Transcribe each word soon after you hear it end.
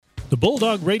The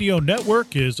Bulldog Radio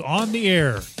Network is on the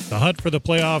air. The hunt for the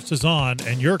playoffs is on,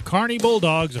 and your Kearney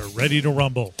Bulldogs are ready to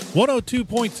rumble.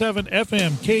 102.7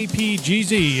 FM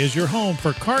KPGZ is your home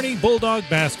for Kearney Bulldog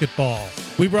Basketball.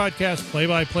 We broadcast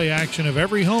play-by-play action of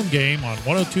every home game on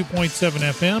 102.7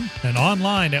 FM and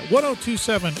online at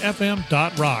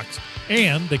 1027fm.rocks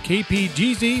and the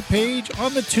KPGZ page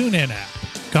on the TuneIn app.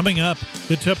 Coming up,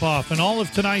 the tip-off and all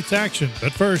of tonight's action,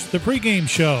 but first, the pregame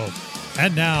show.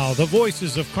 And now, the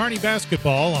voices of Kearney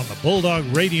basketball on the Bulldog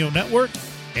Radio Network,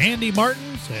 Andy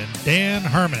Martins and Dan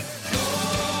Herman.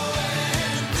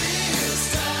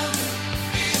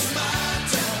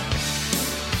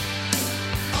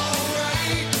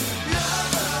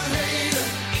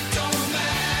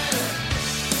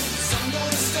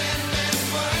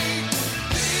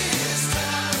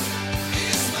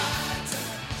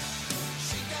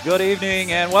 Good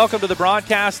evening and welcome to the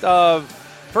broadcast of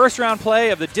first round play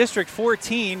of the District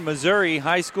 14 Missouri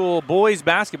High School Boys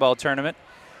Basketball Tournament,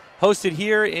 hosted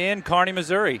here in Kearney,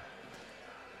 Missouri.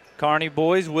 Kearney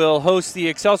boys will host the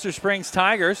Excelsior Springs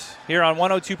Tigers here on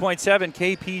 102.7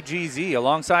 KPGZ.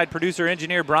 Alongside producer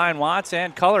engineer Brian Watts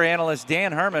and color analyst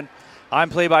Dan Herman, I'm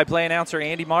play-by-play announcer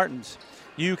Andy Martins.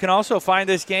 You can also find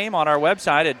this game on our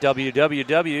website at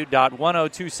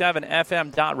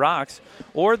www.1027fm.rocks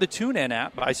or the TuneIn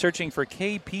app by searching for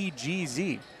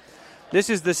KPGZ. This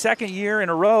is the second year in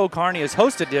a row Kearney has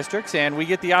hosted districts, and we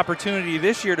get the opportunity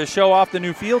this year to show off the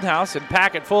new field house and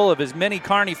pack it full of as many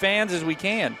Kearney fans as we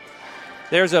can.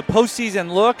 There's a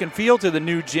postseason look and feel to the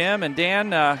new gym, and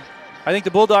Dan, I think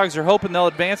the Bulldogs are hoping they'll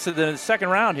advance to the second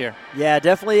round here. Yeah,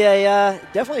 definitely a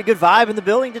good vibe in the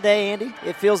building today, Andy.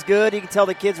 It feels good. You can tell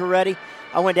the kids were ready.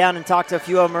 I went down and talked to a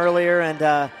few of them earlier,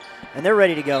 and they're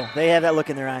ready to go. They have that look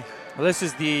in their eye. Well, this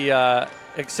is the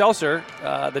Excelsior.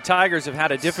 The Tigers have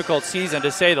had a difficult season,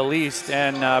 to say the least,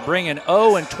 and bring an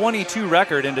 0-22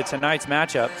 record into tonight's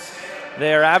matchup.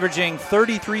 They're averaging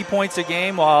 33 points a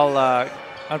game while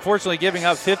unfortunately giving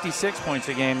up 56 points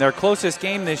a game. Their closest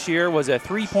game this year was a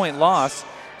 3-point loss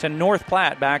to North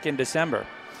Platte back in December.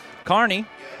 Kearney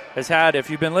has had, if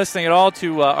you've been listening at all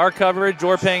to our coverage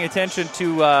or paying attention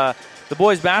to the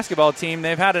boys basketball team,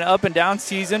 they've had an up-and-down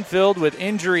season filled with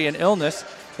injury and illness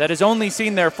that has only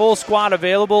seen their full squad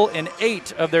available in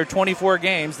 8 of their 24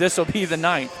 games. This will be the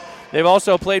 9th. They've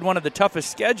also played one of the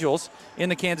toughest schedules in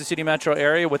the Kansas City metro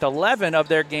area, with 11 of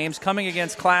their games coming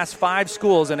against Class 5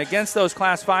 schools. And against those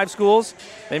Class 5 schools,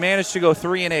 they managed to go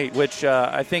 3-8, which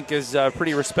I think is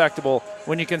pretty respectable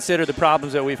when you consider the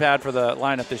problems that we've had for the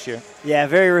lineup this year. Yeah,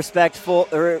 very respectable,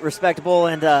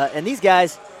 and these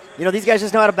guys, these guys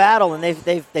just know how to battle, and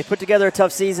they've put together a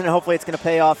tough season, and hopefully it's going to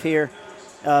pay off here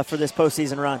for this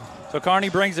postseason run. So Kearney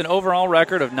brings an overall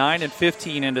record of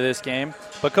 9-15 into this game,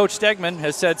 but Coach Stegman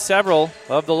has said several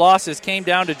of the losses came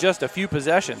down to just a few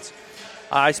possessions.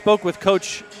 I spoke with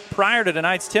Coach prior to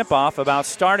tonight's tip-off about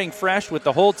starting fresh with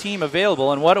the whole team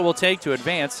available and what it will take to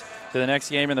advance to the next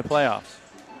game in the playoffs.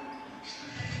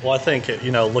 Well, I think,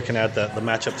 looking at the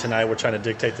matchup tonight, we're trying to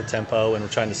dictate the tempo and we're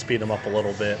trying to speed them up a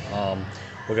little bit.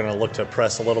 We're going to look to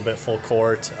press a little bit full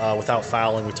court without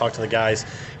fouling. We talked to the guys,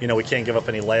 we can't give up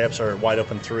any layups or wide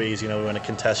open threes. We want to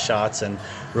contest shots and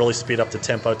really speed up the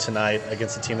tempo tonight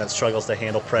against a team that struggles to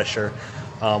handle pressure.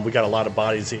 We got a lot of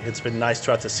bodies. It's been nice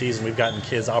throughout the season. We've gotten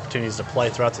kids opportunities to play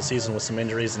throughout the season with some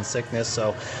injuries and sickness.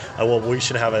 So we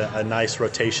should have a nice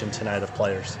rotation tonight of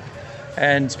players.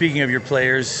 And speaking of your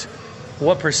players,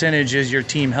 what percentage is your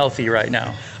team healthy right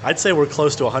now? I'd say we're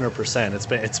close to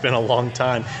 100%. It's been a long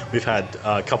time. We've had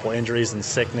a couple injuries and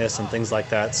sickness and things like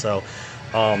that. So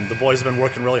the boys have been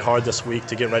working really hard this week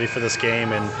to get ready for this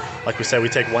game. And like we said, we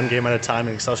take one game at a time,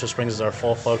 and Excelsior Springs is our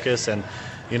full focus. And,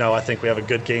 I think we have a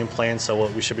good game plan, so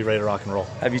we should be ready to rock and roll.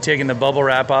 Have you taken the bubble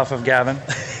wrap off of Gavin?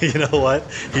 You know what?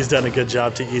 He's done a good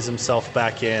job to ease himself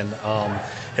back in.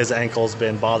 His ankle's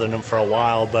been bothering him for a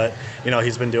while, but,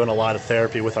 he's been doing a lot of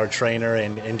therapy with our trainer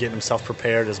and getting himself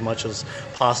prepared as much as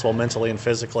possible mentally and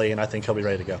physically, and I think he'll be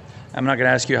ready to go. I'm not going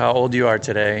to ask you how old you are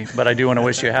today, but I do want to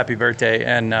wish you a happy birthday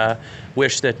and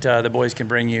wish that the boys can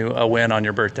bring you a win on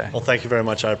your birthday. Well, thank you very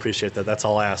much. I appreciate that. That's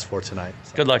all I asked for tonight.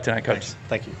 So. Good luck tonight, Coach. Thanks.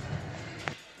 Thank you.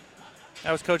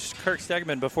 That was Coach Kirk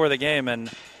Stegman before the game, and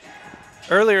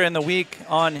earlier in the week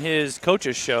on his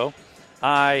coach's show,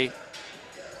 I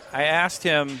asked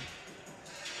him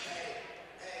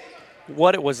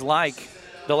what it was like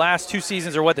the last 2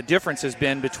 seasons, or what the difference has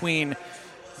been between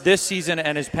this season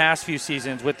and his past few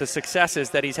seasons with the successes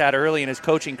that he's had early in his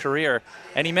coaching career.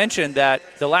 And he mentioned that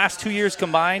the last 2 years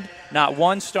combined, not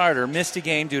one starter missed a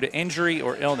game due to injury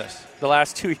or illness the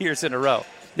last 2 years in a row.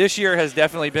 This year has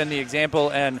definitely been the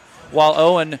example, and while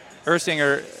Owen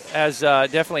Ersinger has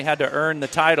definitely had to earn the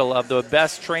title of the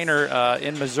best trainer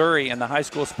in Missouri in the high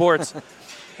school sports.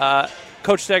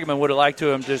 Coach Stegman would have liked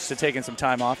him just to taking some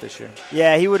time off this year.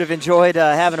 Yeah, he would have enjoyed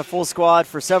having a full squad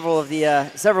for several of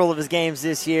his games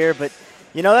this year. But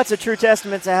that's a true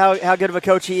testament to how good of a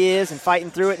coach he is, and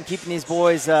fighting through it and keeping these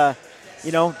boys,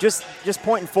 just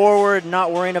pointing forward, and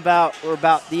not worrying about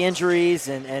the injuries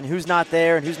and who's not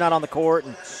there and who's not on the court,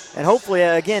 and hopefully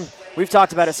again, we've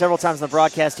talked about it several times in the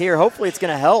broadcast here. Hopefully, it's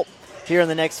going to help here in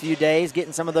the next few days,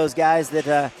 getting some of those guys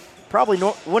that probably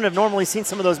wouldn't have normally seen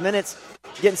some of those minutes,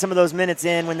 getting some of those minutes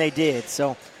in when they did.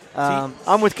 So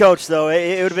I'm with Coach, though.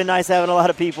 It would have been nice having a lot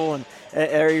of people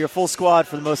or your full squad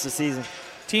for the most of the season.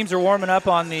 Teams are warming up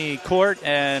on the court,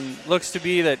 and looks to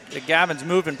be that Gavin's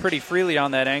moving pretty freely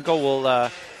on that ankle.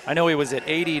 I know he was at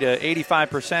 80 to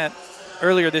 85%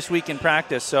 earlier this week in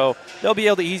practice, so they'll be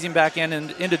able to ease him back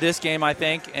into this game, I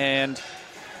think, and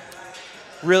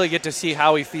really get to see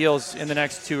how he feels in the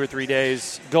next 2 or 3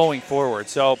 days going forward.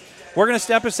 So we're going to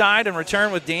step aside and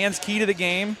return with Dan's keys to the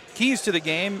game,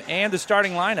 and the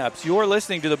starting lineups. You're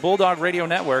listening to the Bulldog Radio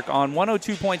Network on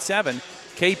 102.7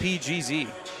 KPGZ.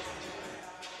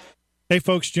 Hey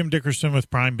folks, Jim Dickerson with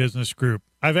Prime Business Group.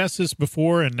 I've asked this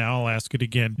before and now I'll ask it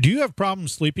again. Do you have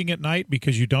problems sleeping at night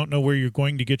because you don't know where you're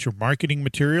going to get your marketing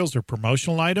materials or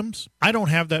promotional items? I don't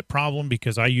have that problem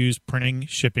because I use printing,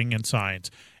 shipping, and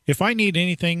signs. If I need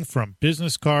anything from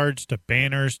business cards to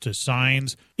banners to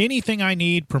signs, anything I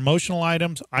need, promotional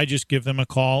items, I just give them a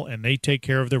call and they take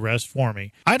care of the rest for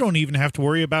me. I don't even have to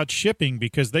worry about shipping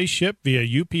because they ship via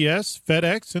UPS,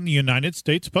 FedEx, and the United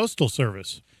States Postal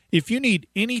Service. If you need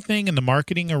anything in the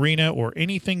marketing arena or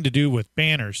anything to do with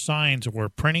banners, signs, or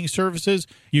printing services,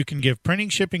 you can give Printing,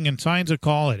 Shipping, and Signs a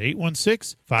call at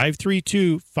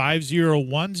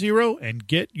 816-532-5010 and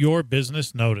get your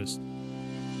business noticed.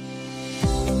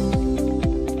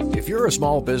 If you're a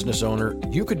small business owner,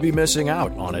 you could be missing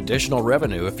out on additional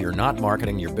revenue if you're not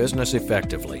marketing your business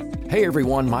effectively. Hey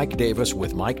everyone, Mike Davis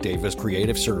with Mike Davis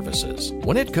Creative Services.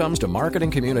 When it comes to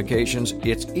marketing communications,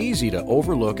 it's easy to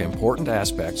overlook important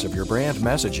aspects of your brand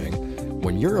messaging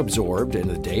when you're absorbed in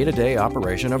the day-to-day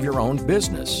operation of your own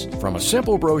business. From a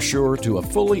simple brochure to a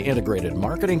fully integrated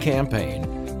marketing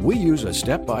campaign, we use a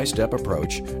step-by-step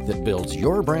approach that builds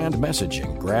your brand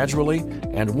messaging gradually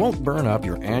and won't burn up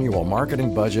your annual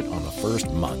marketing budget on the first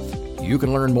month. You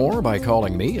can learn more by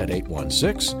calling me at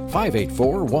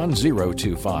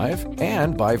 816-584-1025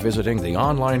 and by visiting the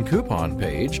online coupon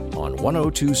page on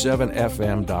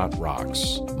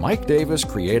 1027fm.rocks. Mike Davis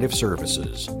Creative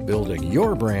Services, building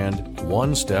your brand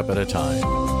one step at a time.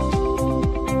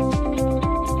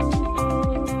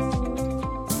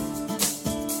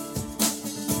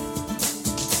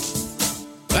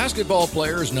 Basketball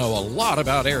players know a lot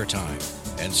about airtime,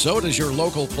 and so does your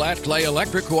local Platte Clay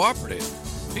Electric Cooperative.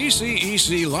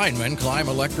 PCEC linemen climb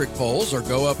electric poles or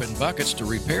go up in buckets to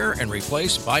repair and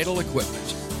replace vital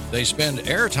equipment. They spend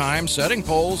airtime setting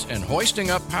poles and hoisting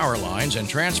up power lines and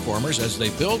transformers as they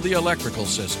build the electrical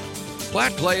system.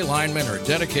 Platte Clay linemen are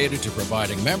dedicated to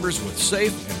providing members with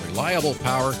safe and reliable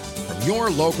power from your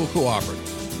local cooperative,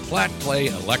 Platte Clay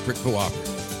Electric Cooperative.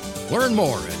 Learn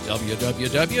more at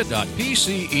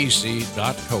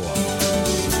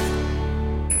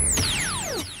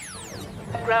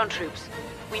www.pcec.coop. Ground troops,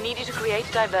 we need you to create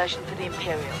a diversion for the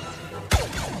Imperials.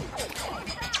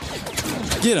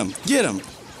 Get him! Get him!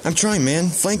 I'm trying, man.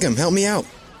 Flank him. Help me out.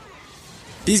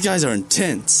 These guys are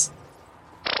intense.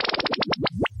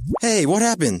 Hey, what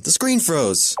happened? The screen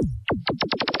froze.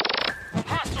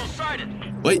 Hostile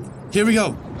sighted. Wait, here we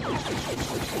go.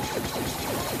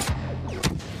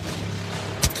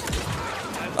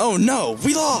 Oh no,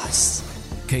 we lost!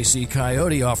 KC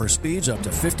Coyote offers speeds up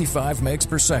to 55 megs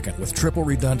per second with triple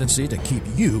redundancy to keep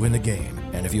you in the game.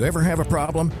 And if you ever have a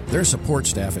problem, their support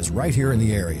staff is right here in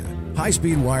the area.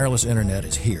 High-speed wireless internet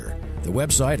is here. The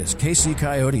website is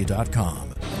kccoyote.com.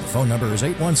 The phone number is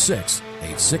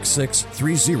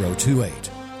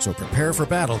 816-866-3028. So prepare for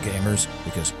battle, gamers,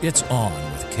 because it's on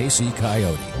with KC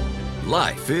Coyote.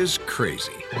 Life is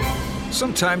crazy.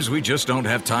 Sometimes we just don't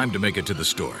have time to make it to the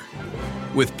store.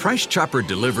 With Price Chopper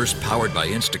Delivers powered by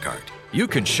Instacart, you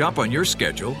can shop on your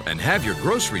schedule and have your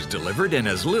groceries delivered in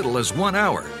as little as 1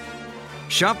 hour.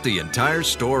 Shop the entire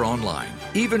store online,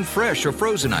 even fresh or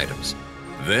frozen items.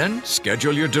 Then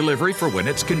schedule your delivery for when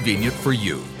it's convenient for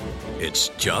you. It's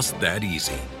just that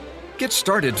easy. Get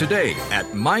started today at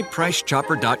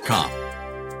mypricechopper.com.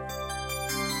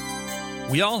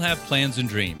 We all have plans and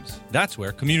dreams. That's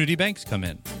where community banks come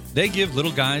in. They give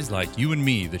little guys like you and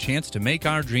me the chance to make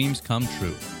our dreams come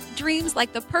true. Dreams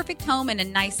like the perfect home in a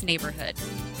nice neighborhood.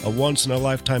 A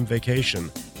once-in-a-lifetime vacation.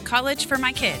 College for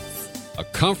my kids. a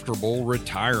comfortable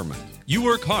retirement. You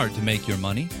work hard to make your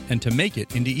money and to make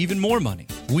it into even more money.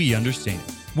 We understand.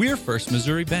 We're First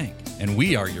Missouri Bank, and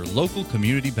we are your local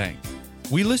community bank.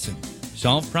 We listen,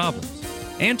 solve problems,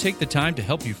 and take the time to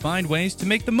help you find ways to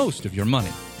make the most of your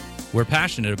money. We're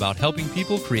passionate about helping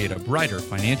people create a brighter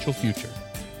financial future.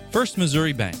 First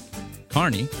Missouri Bank,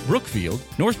 Kearney, Brookfield,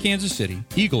 North Kansas City,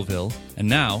 Eagleville, and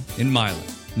now in Milan.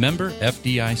 Member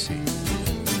FDIC.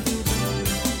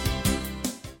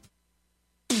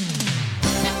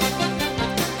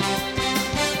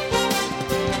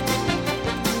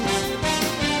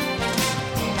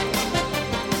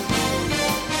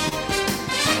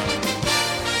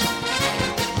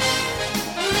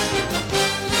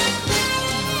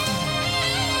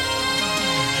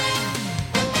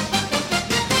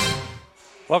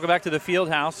 Welcome back to the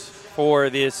Fieldhouse for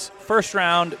this first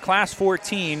round Class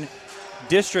 14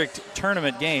 district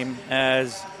tournament game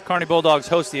as Kearney Bulldogs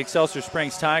host the Excelsior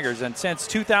Springs Tigers. And since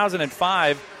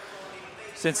 2005,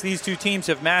 since these two teams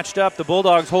have matched up, the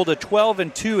Bulldogs hold a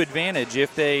 12-2 advantage.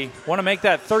 If they want to make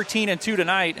that 13-2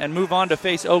 tonight and move on to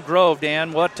face Oak Grove,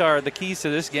 Dan, what are the keys to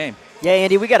this game? Yeah,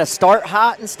 Andy, we got to start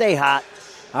hot and stay hot.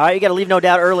 All right, you got to leave no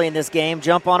doubt early in this game.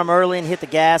 Jump on them early and hit the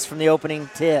gas from the opening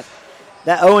tip.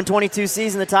 That 0-22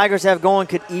 season the Tigers have going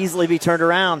could easily be turned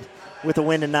around with a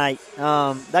win tonight.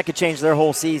 That could change their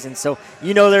whole season. So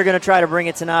you know they're going to try to bring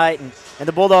it tonight, and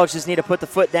the Bulldogs just need to put the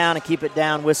foot down and keep it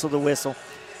down, whistle to whistle.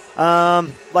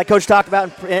 Like Coach talked about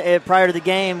prior to the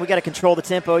game, we got to control the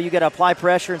tempo. You got to apply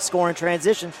pressure and score in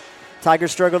transition.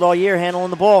 Tigers struggled all year handling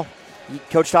the ball.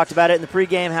 Coach talked about it in the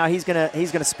pregame how he's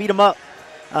gonna speed them up.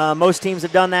 Most teams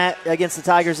have done that against the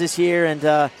Tigers this year,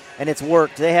 and it's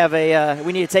worked. They have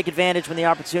we need to take advantage when the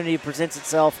opportunity presents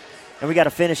itself, and we got to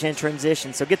finish in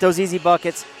transition. So get those easy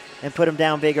buckets and put them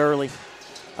down big early.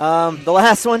 The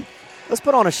last one, let's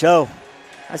put on a show.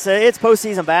 I say it's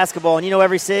postseason basketball, and you know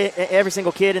every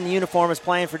single kid in the uniform is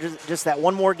playing for just that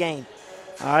one more game.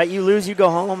 All right, you lose, you go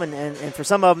home, and for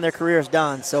some of them, their career is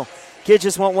done. So kids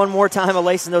just want one more time of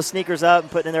lacing those sneakers up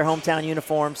and putting in their hometown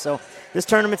uniform. So this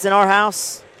tournament's in our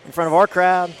house, in front of our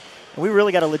crowd, and we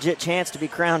really got a legit chance to be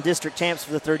crowned district champs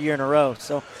for the third year in a row.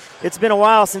 So it's been a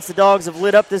while since the Dogs have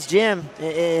lit up this gym.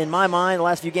 In my mind, the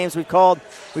last few games we've called,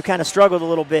 we've kind of struggled a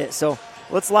little bit. So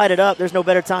let's light it up. There's no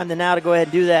better time than now to go ahead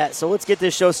and do that. So let's get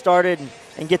this show started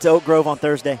and get to Oak Grove on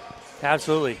Thursday.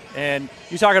 Absolutely. And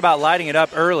you're talking about lighting it up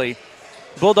early.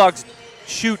 Bulldogs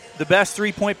shoot the best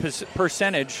three-point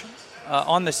percentage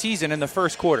on the season in the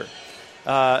first quarter.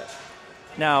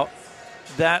 Now,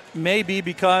 that may be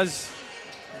because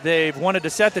they've wanted to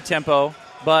set the tempo,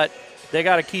 but they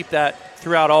got to keep that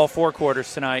throughout all four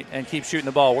quarters tonight and keep shooting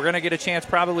the ball. We're going to get a chance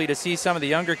probably to see some of the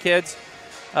younger kids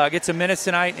get some minutes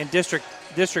tonight in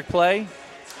district play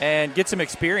and get some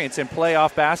experience in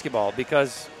playoff basketball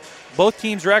because both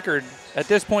teams' record at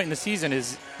this point in the season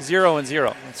is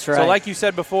 0-0. That's right. So like you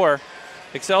said before,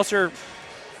 Excelsior,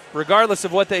 regardless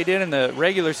of what they did in the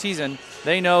regular season,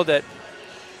 they know that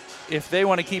if they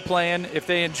want to keep playing, if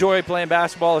they enjoy playing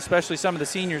basketball, especially some of the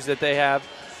seniors that they have,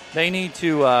 they need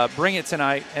to bring it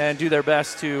tonight and do their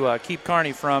best to keep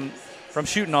Kearney from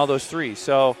shooting all those threes.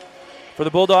 So for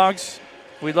the Bulldogs,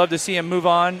 we'd love to see them move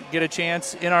on, get a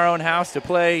chance in our own house to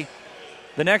play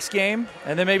the next game,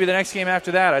 and then maybe the next game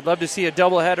after that. I'd love to see a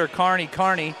doubleheader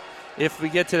Kearney if we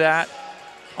get to that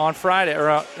on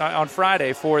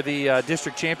Friday for the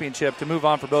district championship to move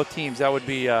on for both teams. That would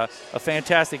be a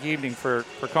fantastic evening for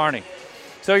Kearney.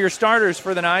 So your starters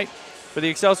for the night for the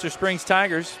Excelsior Springs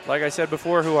Tigers, like I said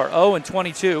before, who are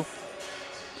 0-22.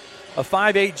 A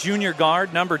 5'8 junior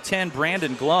guard, number 10,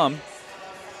 Brandon Glum.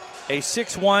 A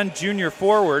 6'1 junior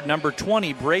forward, number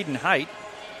 20, Braden Height.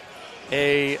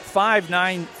 A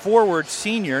 5'9 forward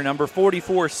senior, number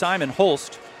 44, Simon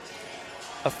Holst.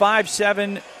 A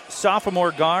 5'7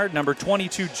 sophomore guard, number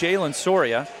 22, Jalen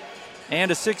Soria.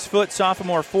 And a 6-foot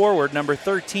sophomore forward, number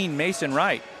 13, Mason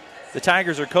Wright. The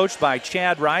Tigers are coached by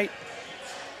Chad Wright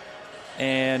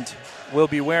and will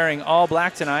be wearing all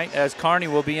black tonight as Kearney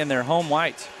will be in their home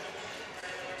whites.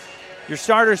 Your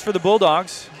starters for the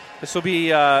Bulldogs. This will be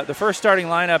the first starting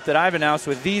lineup that I've announced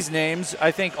with these names,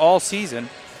 I think, all season.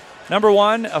 Number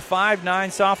 1, a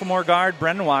 5'9 sophomore guard,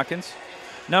 Brendan Watkins.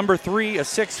 Number 3, a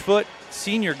 6-foot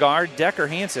senior guard, Decker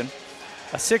Hansen.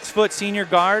 A 6-foot senior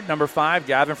guard, number 5,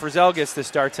 Gavin Frizzell gets the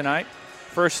start tonight.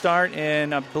 First start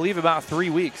in, I believe, about 3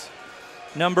 weeks.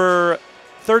 Number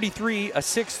 33, a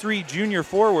 6'3 junior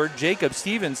forward, Jacob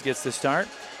Stevens gets the start.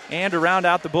 And to round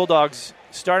out the Bulldogs'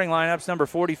 starting lineups, number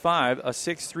 45, a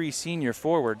 6'3 senior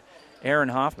forward, Aaron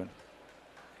Hoffman.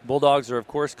 Bulldogs are, of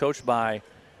course, coached by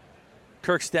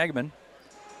Kirk Stegman.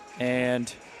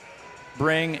 And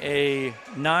bring a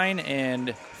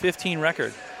 9-15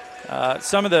 record.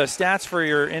 Some of the stats for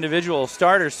your individual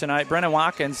starters tonight: Brennan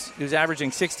Watkins, who's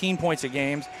averaging 16 points a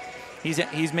game.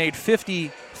 He's made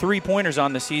 50 three-pointers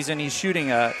on the season. He's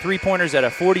shooting three-pointers at a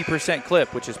 40%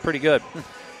 clip, which is pretty good.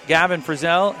 Gavin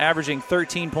Frizzell averaging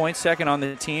 13 points, second on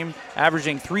the team,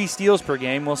 averaging 3 steals per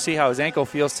game. We'll see how his ankle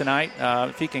feels tonight.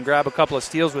 If he can grab a couple of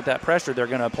steals with that pressure they're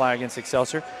going to apply against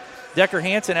Excelsior. Decker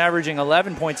Hansen averaging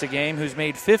 11 points a game, who's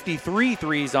made 53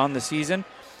 threes on the season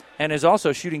and is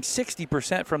also shooting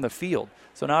 60% from the field.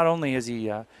 So not only has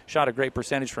he shot a great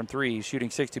percentage from three, he's shooting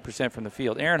 60% from the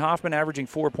field. Aaron Hoffman averaging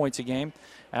 4 points a game,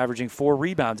 averaging 4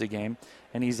 rebounds a game,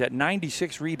 and he's at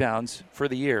 96 rebounds for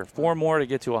the year. 4 more to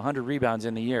get to 100 rebounds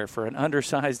in the year. For an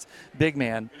undersized big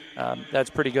man, that's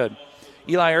pretty good.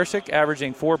 Eli Ersick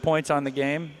averaging 4 points on the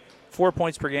game, 4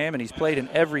 points per game, and he's played in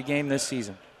every game this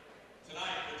season.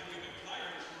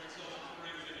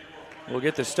 We'll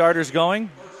get the starters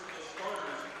going,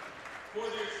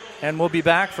 and we'll be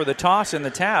back for the toss and the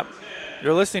tap.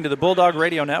 You're listening to the Bulldog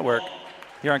Radio Network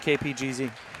here on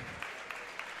KPGZ.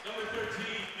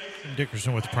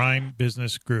 Dickerson with Prime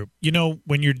Business Group. You know,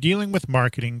 when you're dealing with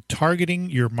marketing, targeting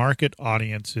your market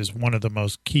audience is one of the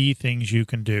most key things you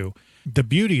can do. The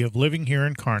beauty of living here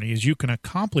in Kearney is you can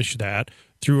accomplish that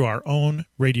through our own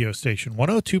radio station.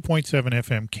 102.7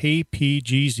 FM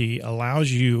KPGZ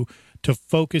allows you to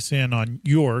focus in on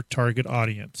your target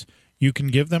audience. You can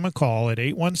give them a call at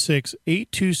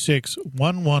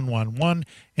 816-826-1111,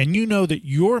 and you know that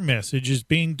your message is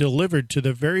being delivered to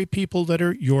the very people that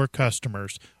are your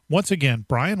customers. Once again,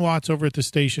 Brian Watts over at the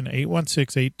station,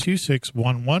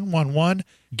 816-826-1111.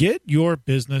 Get your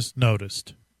business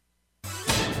noticed.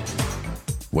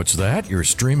 What's that? Your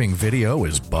streaming video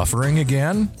is buffering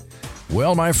again?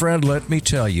 Well, my friend, let me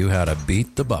tell you how to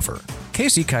beat the buffer.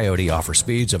 KC Coyote offers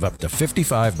speeds of up to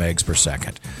 55 megs per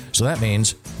second. So that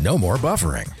means no more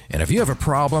buffering. And if you have a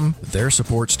problem, their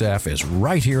support staff is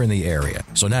right here in the area.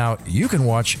 So now you can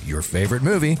watch your favorite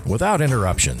movie without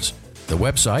interruptions. The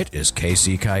website is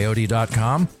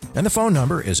kccoyote.com and the phone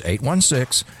number is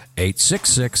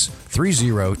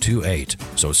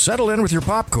 816-866-3028. So settle in with your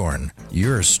popcorn.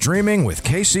 You're streaming with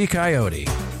KC Coyote.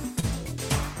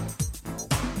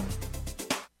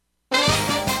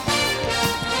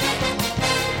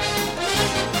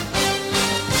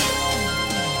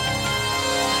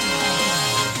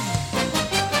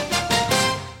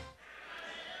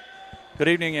 Good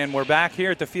evening, and we're back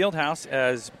here at the Fieldhouse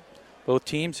as both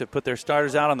teams have put their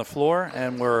starters out on the floor,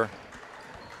 and we're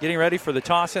getting ready for the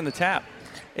toss and the tap.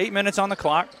 8 minutes on the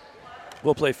clock.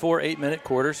 We'll play 4 8-minute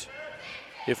quarters.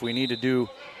 If we need to do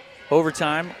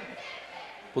overtime,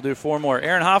 we'll do 4 more.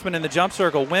 Aaron Hoffman in the jump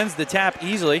circle wins the tap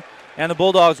easily, and the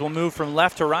Bulldogs will move from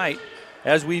left to right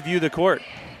as we view the court.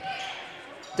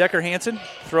 Decker Hansen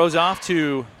throws off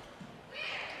to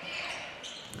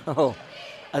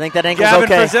I think that ankle's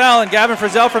Gavin okay. Frizzell, and Gavin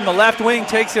Frizzell from the left wing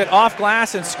takes it off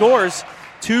glass and scores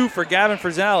 2 for Gavin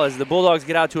Frizzell as the Bulldogs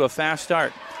get out to a fast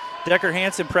start. Decker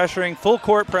Hansen pressuring, full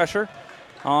court pressure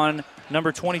on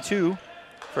number 22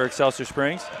 for Excelsior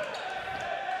Springs.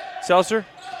 Excelsior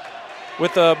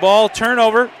with the ball,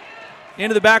 turnover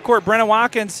into the backcourt. Brennan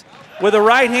Watkins with a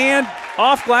right hand,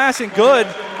 off glass and good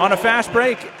on a fast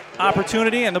break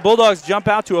opportunity, and the Bulldogs jump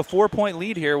out to a 4-point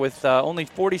lead here with only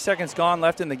 40 seconds gone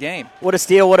left in the game. What a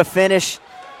steal, what a finish.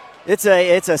 It's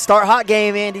a start hot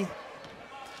game, Andy.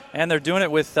 And they're doing it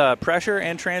with pressure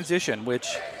and transition, which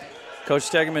Coach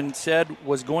Stegman said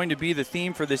was going to be the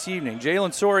theme for this evening.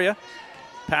 Jalen Soria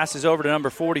passes over to number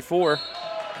 44,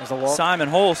 Simon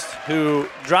Holst, who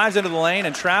drives into the lane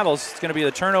and travels. It's going to be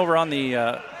the turnover on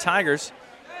the Tigers.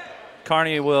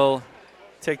 Kearney will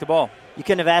take the ball. You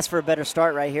couldn't have asked for a better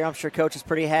start right here. I'm sure Coach is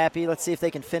pretty happy. Let's see if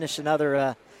they can finish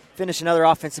another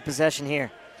offensive possession here.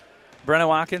 Brennan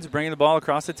Watkins bringing the ball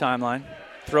across the timeline.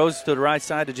 Throws to the right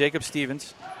side to Jacob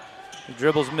Stevens. He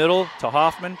dribbles middle to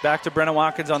Hoffman. Back to Brennan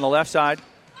Watkins on the left side.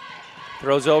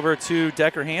 Throws over to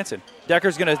Decker Hansen.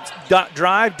 Decker's going to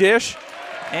drive, dish,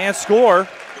 and score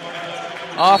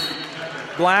off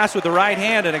glass with the right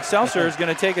hand. And Excelsior is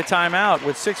going to take a timeout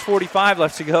with 6:45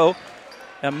 left to go.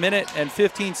 A minute and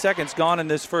 15 seconds gone in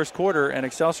this first quarter, and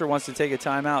Excelsior wants to take a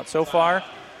timeout. So far,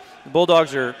 the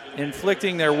Bulldogs are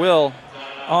inflicting their will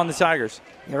on the Tigers.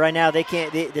 Yeah, right now, the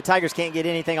Tigers can't get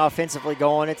anything offensively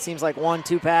going. It seems like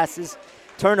 1-2 passes,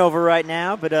 turnover right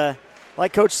now. But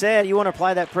like Coach said, you want to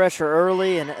apply that pressure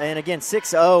early. And again,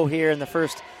 6-0 here in the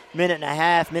first minute and a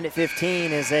half, minute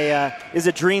 15 is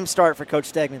a dream start for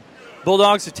Coach Stegman.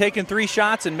 Bulldogs have taken 3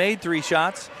 shots and made 3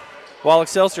 shots, while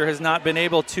Excelsior has not been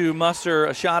able to muster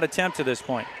a shot attempt to this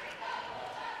point.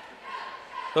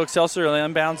 So Excelsior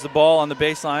inbounds the ball on the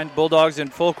baseline. Bulldogs in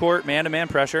full court, man-to-man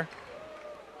pressure.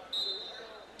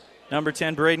 Number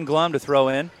 10, Braden Glum to throw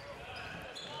in.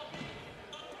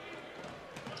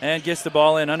 And gets the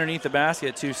ball in underneath the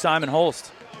basket to Simon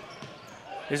Holst.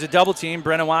 There's a double team,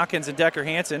 Brennan Watkins and Decker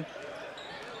Hansen.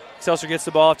 Excelsior gets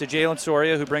the ball up to Jalen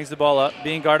Soria, who brings the ball up,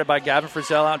 being guarded by Gavin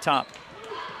Frizzell out top.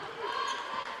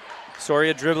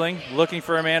 Soria dribbling, looking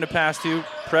for a man to pass to.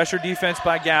 Pressure defense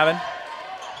by Gavin.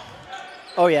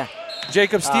 Oh, yeah.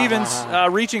 Jacob Stevens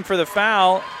reaching for the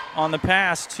foul on the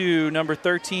pass to number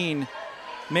 13,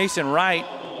 Mason Wright.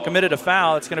 Committed a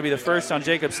foul. It's going to be the first on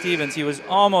Jacob Stevens. He was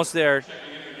almost there,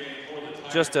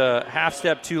 just a half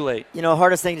step too late. You know,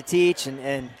 hardest thing to teach,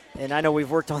 and I know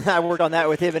we've worked on that. I worked on that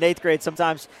with him in 8th grade.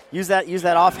 Sometimes use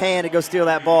that offhand to go steal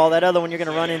that ball. That other one, you're going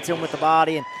to run into him with the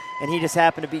body, and he just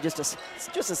happened to be just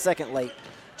a second late.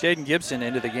 Jaden Gibson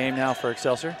into the game now for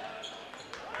Excelsior.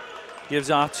 Gives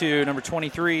off to number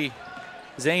 23,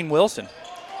 Zane Wilson.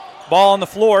 Ball on the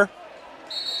floor,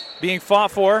 being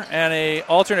fought for, and a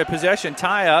alternate possession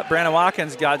tie-up. Brandon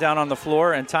Watkins got down on the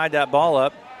floor and tied that ball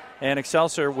up, and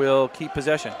Excelsior will keep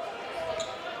possession.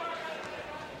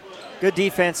 Good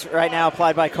defense right now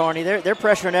applied by Kearney. They're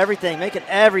pressuring everything, making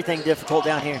everything difficult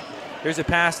down here. Here's a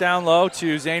pass down low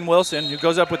to Zane Wilson, who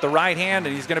goes up with the right hand,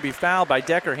 and he's going to be fouled by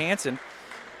Decker Hansen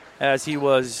as he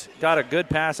got a good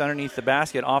pass underneath the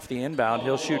basket off the inbound.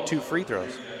 He'll shoot 2 free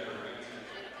throws.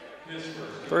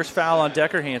 First foul on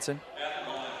Decker Hansen.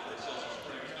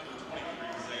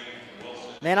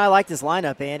 Man, I like this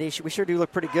lineup, Andy. We sure do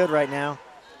look pretty good right now.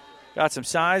 Got some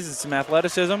size and some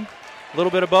athleticism, a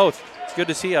little bit of both. It's good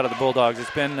to see out of the Bulldogs.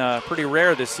 It's been pretty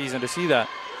rare this season to see that.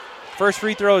 First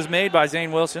free throw is made by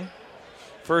Zane Wilson.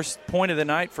 First point of the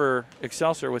night for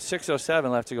Excelsior with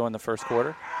 6:07 left to go in the first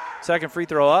quarter. Second free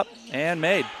throw up and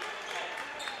made.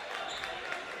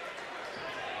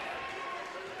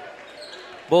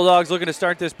 Bulldogs looking to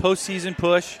start this postseason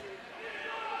push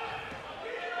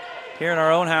here in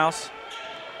our own house.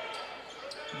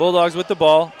 Bulldogs with the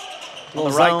ball. On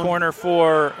the right corner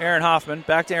for Aaron Hoffman.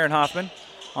 Back to Aaron Hoffman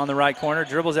on the right corner.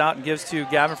 Dribbles out and gives to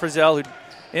Gavin Frizzell, who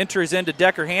enters into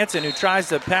Decker Hansen, who tries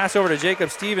to pass over to Jacob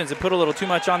Stevens and put a little too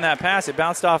much on that pass. It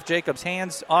bounced off Jacob's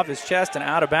hands, off his chest, and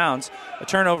out of bounds. A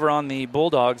turnover on the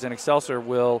Bulldogs, and Excelsior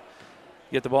will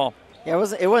get the ball. Yeah,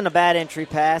 it wasn't a bad entry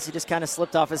pass. He just kind of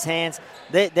slipped off his hands.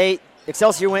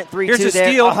 Excelsior went 3-2 Here's a there.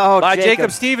 steal by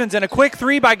Jacob Stevens, and a quick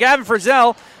three by Gavin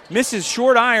Frizzell. Misses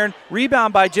short iron.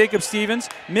 Rebound by Jacob Stevens.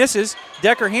 Misses.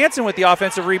 Decker Hansen with the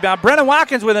offensive rebound. Brennan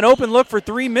Watkins with an open look for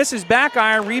 3. Misses back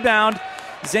iron. Rebound.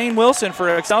 Zane Wilson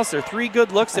for Excelsior. 3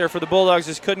 good looks there for the Bulldogs.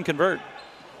 Just couldn't convert.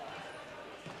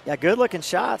 Yeah, good-looking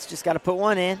shots. Just got to put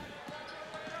one in.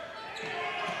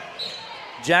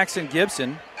 Jackson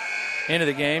Gibson into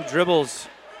the game. Dribbles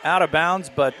out of bounds,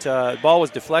 but the ball was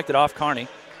deflected off Kearney.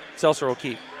 Excelsior will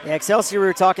keep. Yeah, Excelsior, we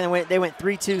were talking, they went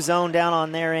 3-2 zone down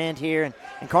on their end here,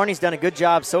 and Kearney's done a good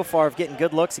job so far of getting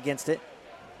good looks against it.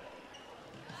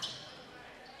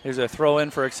 Here's a throw in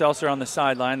for Excelsior on the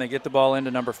sideline. They get the ball into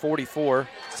number 44,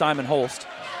 Simon Holst,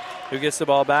 who gets the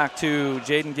ball back to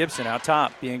Jaden Gibson out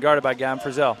top, being guarded by Gavin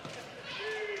Frizzell.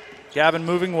 Gavin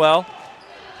moving well.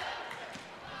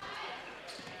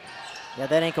 Yeah,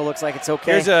 that ankle looks like it's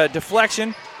okay. Here's a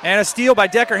deflection and a steal by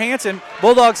Decker Hansen.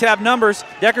 Bulldogs have numbers.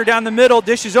 Decker down the middle,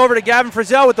 dishes over to Gavin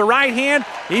Frizzell with the right hand.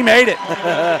 He made it.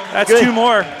 That's Good. 2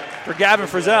 more for Gavin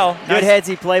Frizzell. Good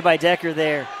headsy play by Decker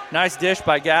there. Nice dish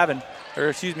by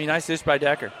nice dish by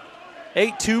Decker.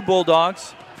 8-2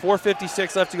 Bulldogs.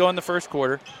 4:56 left to go in the first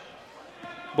quarter.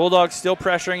 Bulldogs still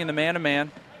pressuring in the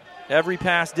man-to-man. Every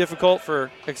pass difficult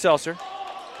for Excelsior.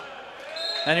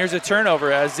 And here's a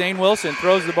turnover as Zane Wilson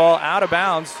throws the ball out of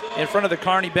bounds in front of the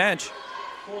Kearney bench.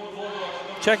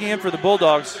 Checking in for the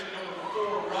Bulldogs,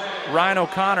 Ryan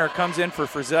O'Connor comes in for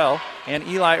Frizzell, and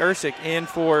Eli Ersick in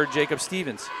for Jacob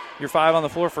Stevens. Your 5 on the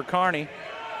floor for Kearney.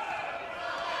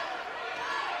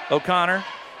 O'Connor,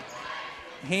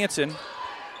 Hansen,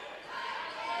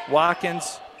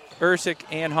 Watkins, Ersick,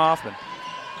 and Hoffman.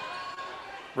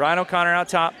 Ryan O'Connor out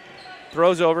top,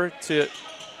 throws over to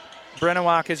Brennan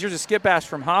Watkins. Here's a skip pass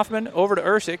from Hoffman over to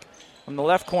Ersick on the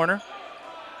left corner.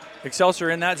 Excelsior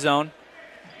in that zone.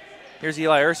 Here's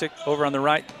Eli Ersick over on the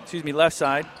left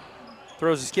side.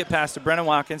 Throws a skip pass to Brennan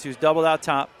Watkins, who's doubled out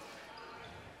top.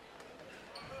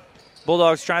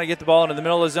 Bulldogs trying to get the ball into the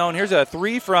middle of the zone. Here's a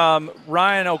 3 from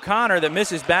Ryan O'Connor that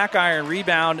misses back iron.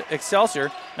 Rebound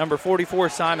Excelsior, number 44,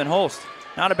 Simon Holst.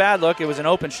 Not a bad look. It was an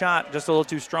open shot, just a little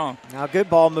too strong. Now, good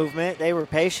ball movement. They were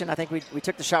patient. I think we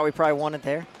took the shot we probably wanted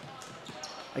there.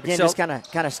 Again, just kind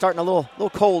of starting a little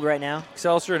cold right now.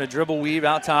 Excelsior in a dribble weave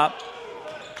out top.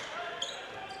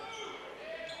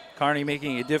 Kearney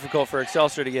making it difficult for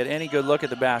Excelsior to get any good look at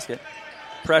the basket,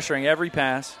 pressuring every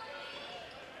pass.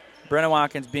 Brennan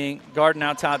Watkins being guarding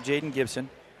out top Jaden Gibson.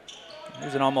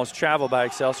 Here's an almost travel by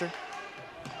Excelsior.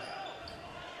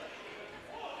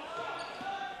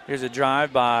 Here's a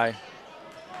drive by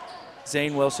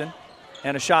Zane Wilson.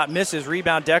 And a shot misses.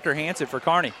 Rebound Decker Hansen for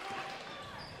Kearney.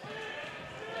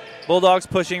 Bulldogs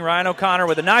pushing. Ryan O'Connor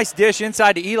with a nice dish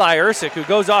inside to Eli Ersick, who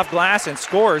goes off glass and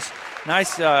scores.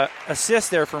 Nice assist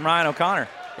there from Ryan O'Connor.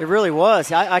 It really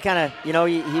was. I kind of,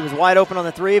 he was wide open on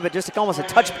the three, but just almost a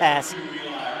touch pass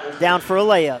down for a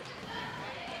layup.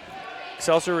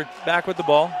 Excelsior back with the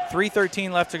ball.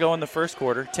 3:13 left to go in the first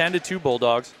quarter. 10-2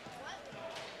 Bulldogs.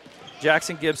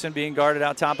 Jackson Gibson being guarded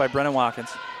out top by Brennan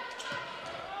Watkins.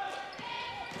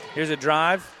 Here's a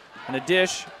drive and a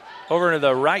dish over into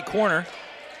the right corner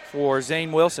for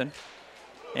Zane Wilson.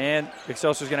 And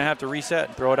Excelsior's going to have to reset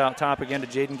and throw it out top again to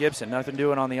Jaden Gibson. Nothing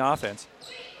doing on the offense.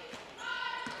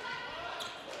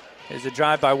 Here's a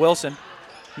drive by Wilson.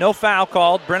 No foul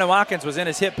called. Brennan Watkins was in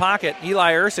his hip pocket.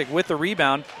 Eli Ersick with the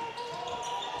rebound.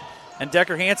 And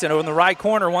Decker Hansen over in the right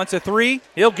corner wants a three.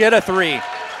 He'll get a three.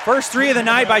 First three of the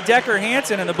night by Decker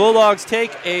Hansen, and the Bulldogs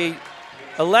take a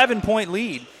 11-point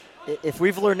lead. If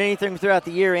we've learned anything throughout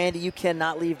the year, Andy, you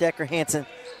cannot leave Decker Hansen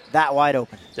that wide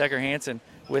open. Decker Hansen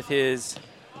with his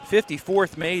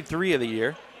 54th made three of the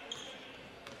year.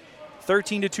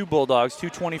 13-2 Bulldogs,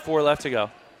 2:24 left to go.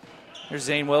 There's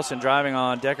Zane Wilson driving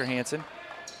on Decker Hansen.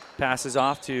 Passes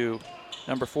off to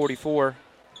number 44,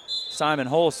 Simon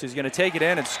Holst, who's going to take it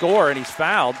in and score, and he's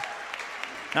fouled.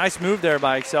 Nice move there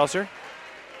by Excelsior.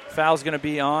 Foul's going to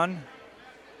be on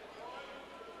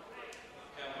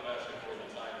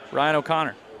Ryan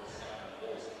O'Connor.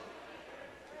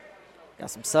 Got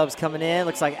some subs coming in.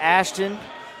 Looks like Ashton,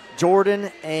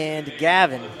 Jordan, and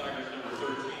Gavin.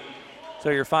 So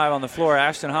your five on the floor: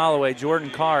 Ashton Holloway, Jordan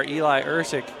Carr, Eli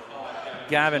Ersick,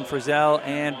 Gavin Frizzell,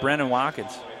 and Brennan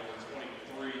Watkins.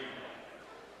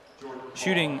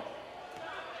 Shooting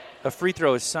a free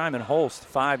throw is Simon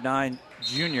Holst, 5'9"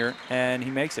 junior, and he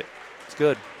makes it. It's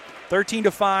good.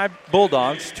 13-5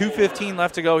 Bulldogs, 2:15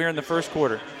 left to go here in the first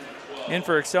quarter. In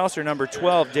for Excelsior, number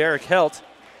 12, Derek Helt.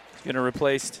 He's going to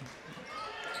replace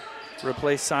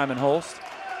Simon Holst.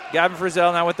 Gavin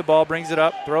Frizzell now with the ball, brings it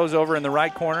up, throws over in the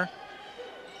right corner.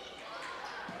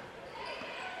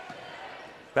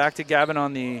 Back to Gavin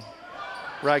on the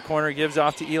right corner, gives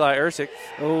off to Eli Ersick.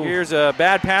 Ooh. Here's a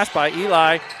bad pass by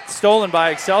Eli, stolen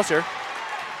by Excelsior.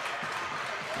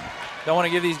 Don't want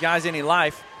to give these guys any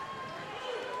life.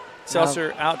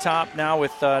 Excelsior out top now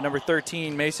with number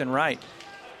 13, Mason Wright.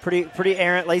 Pretty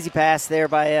errant, lazy pass there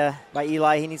by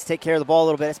Eli. He needs to take care of the ball a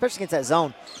little bit, especially against that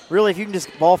zone. Really, if you can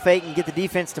just ball fake and get the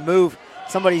defense to move,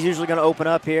 somebody's usually going to open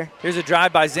up here. Here's a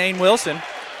drive by Zane Wilson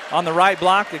on the right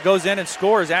block that goes in and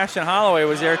scores. Ashton Holloway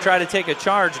was there, tried to take a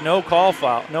charge. No call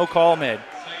foul. No call made.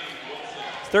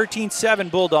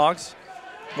 13-7 Bulldogs.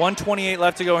 1:28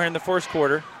 left to go here in the first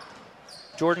quarter.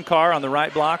 Jordan Carr on the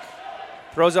right block.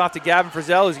 Throws off to Gavin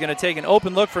Frizzell, who's going to take an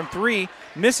open look from three.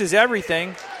 Misses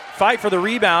everything. Fight for the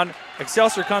rebound.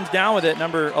 Excelsior comes down with it.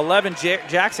 Number 11,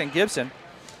 Jackson Gibson.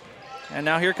 And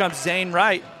now here comes Zane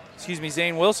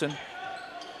Wilson,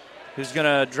 who's going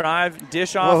to drive,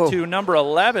 dish off to number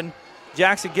 11,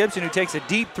 Jackson Gibson, who takes a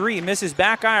deep three. Misses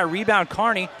back iron, rebound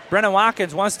Kearney. Brennan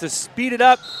Watkins wants to speed it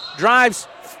up. Drives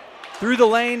through the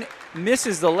lane,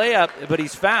 misses the layup, but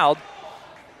he's fouled.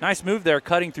 Nice move there,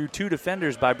 cutting through two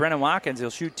defenders by Brennan Watkins.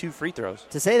 He'll shoot two free throws.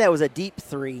 To say that was a deep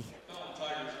three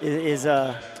is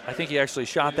I think he actually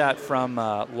shot that from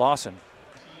Lawson.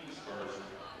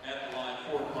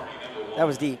 That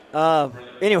was deep.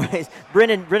 Anyways,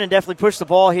 Brennan definitely pushed the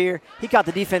ball here. He caught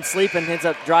the defense sleeping, ends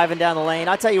up driving down the lane.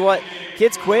 I tell you what,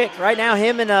 kid's quick. Right now,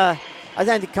 him and I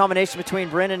think the combination between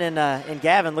Brennan and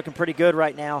Gavin looking pretty good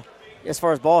right now as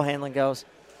far as ball handling goes.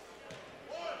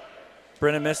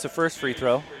 Brennan missed the first free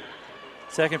throw.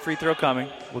 Second free throw coming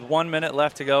with 1 minute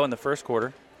left to go in the first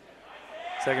quarter.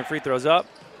 Second free throw's up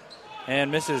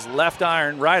and misses right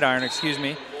iron.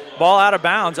 Ball out of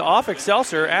bounds off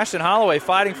Excelsior. Ashton Holloway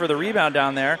fighting for the rebound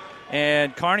down there,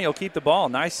 and Kearney will keep the ball.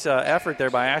 Nice effort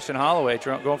there by Ashton Holloway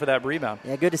going for that rebound.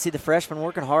 Yeah, good to see the freshman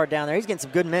working hard down there. He's getting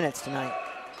some good minutes tonight.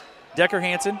 Decker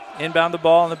Hansen inbound the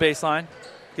ball on the baseline.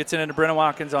 Gets it into Brennan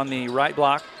Watkins on the right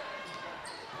block.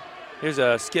 Here's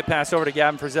a skip pass over to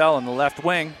Gavin Frizzell on the left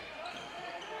wing.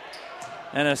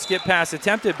 And a skip pass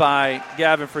attempted by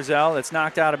Gavin Frizzell that's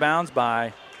knocked out of bounds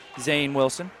by Zane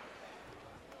Wilson.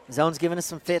 Zone's giving us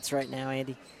some fits right now,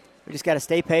 Andy. We just got to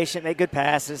stay patient, make good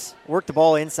passes, work the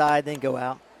ball inside, then go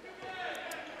out.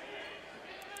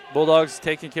 Bulldogs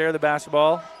taking care of the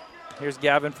basketball. Here's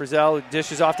Gavin Frizzell, who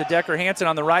dishes off to Decker Hansen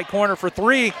on the right corner for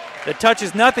three. That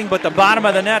touches nothing but the bottom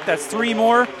of the net. That's 3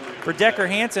 more for Decker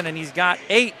Hansen, and he's got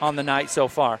 8 on the night so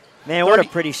far. Man, what a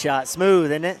pretty shot.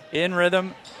 Smooth, isn't it? In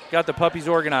rhythm. Got the puppies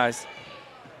organized.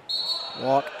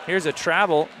 Walk. Here's a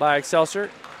travel by Excelsior.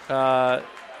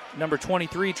 Number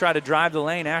 23 tried to drive the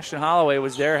lane. Ashton Holloway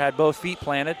was there, had both feet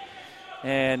planted,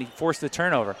 and he forced the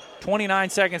turnover. 29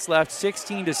 seconds left,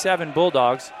 16-7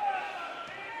 Bulldogs.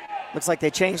 Looks like they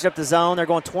changed up the zone. They're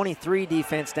going 23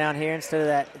 defense down here instead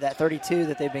of that 32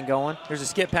 that they've been going. Here's a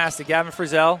skip pass to Gavin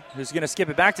Frizzell, who's going to skip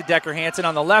it back to Decker Hansen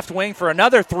on the left wing for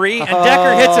another 3, and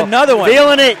Decker hits another one.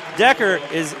 Feeling it. Decker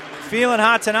is feeling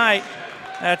hot tonight.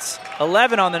 That's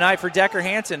 11 on the night for Decker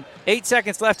Hansen. 8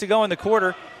 seconds left to go in the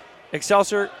quarter.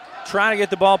 Excelsior trying to get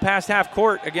the ball past half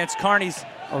court against Kearney's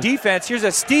defense. Here's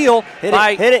a steal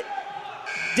by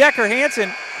Decker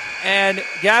Hansen. And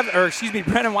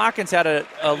Brennan Watkins had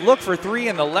a look for 3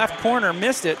 in the left corner,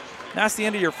 missed it. That's the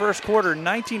end of your first quarter,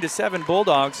 19-7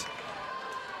 Bulldogs.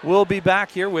 We'll be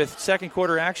back here with second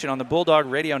quarter action on the Bulldog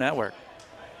Radio Network.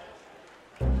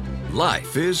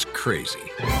 Life is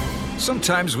crazy.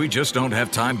 Sometimes we just don't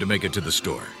have time to make it to the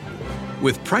store.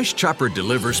 With Price Chopper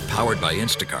Delivers powered by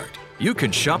Instacart, you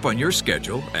can shop on your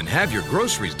schedule and have your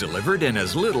groceries delivered in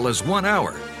as little as 1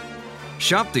 hour.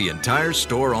 Shop the entire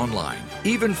store online,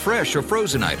 even fresh or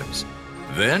frozen items.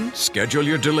 Then schedule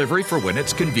your delivery for when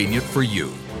it's convenient for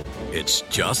you. It's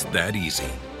just that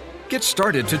easy. Get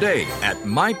started today at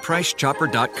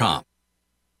mypricechopper.com.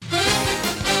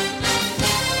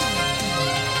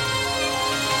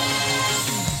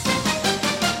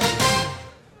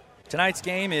 Tonight's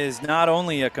game is not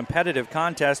only a competitive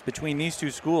contest between these two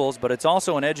schools, but it's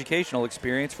also an educational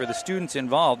experience for the students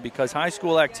involved because high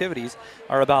school activities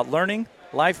are about learning,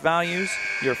 life values.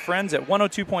 Your friends at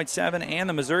 102.7 and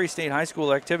the Missouri State High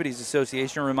School Activities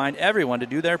Association remind everyone to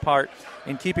do their part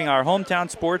in keeping our hometown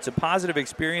sports a positive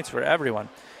experience for everyone.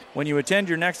 When you attend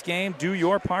your next game, do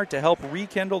your part to help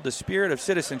rekindle the spirit of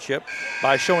citizenship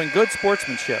by showing good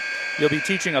sportsmanship. You'll be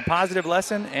teaching a positive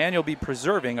lesson, and you'll be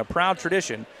preserving a proud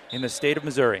tradition in the state of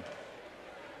Missouri.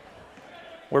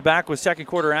 We're back with second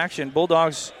quarter action.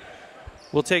 Bulldogs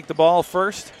will take the ball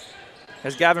first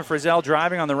as Gavin Frizzell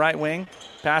driving on the right wing.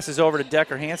 Passes over to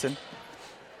Decker Hansen,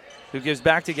 who gives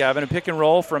back to Gavin. A pick and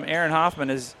roll from Aaron Hoffman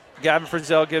as Gavin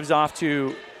Frizzell gives off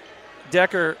to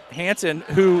Decker Hansen,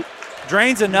 who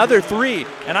drains another 3.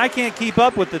 And I can't keep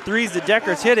up with the 3s that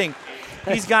Decker's hitting.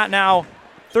 He's got now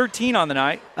 13 on the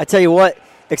night. I tell you what,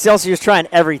 Excelsior's trying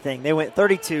everything. They went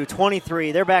 32,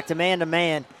 23. They're back to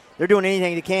man-to-man. They're doing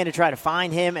anything they can to try to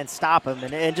find him and stop him.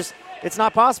 And just, it's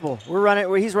not possible.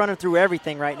 He's running through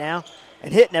everything right now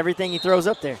and hitting everything he throws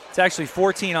up there. It's actually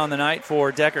 14 on the night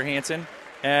for Decker Hansen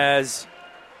as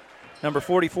number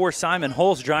 44, Simon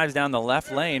Holst, drives down the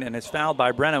left lane and is fouled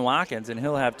by Brennan Watkins, and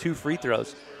he'll have 2 free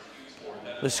throws.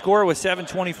 The score with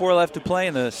 7:24 left to play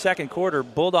in the second quarter.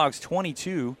 Bulldogs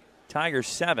 22, Tigers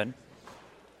 7,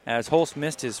 as Holst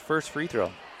missed his first free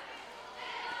throw.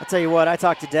 I'll tell you what, I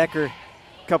talked to Decker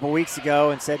a couple weeks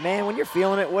ago and said, man, when you're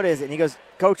feeling it, what is it? And he goes,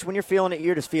 Coach, when you're feeling it,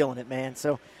 you're just feeling it, man.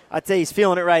 So I'd say he's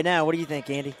feeling it right now. What do you think,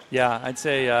 Andy? Yeah, I'd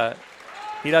say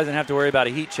he doesn't have to worry about a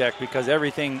heat check because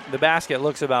the basket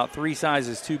looks about 3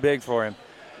 sizes too big for him.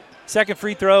 Second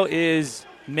free throw is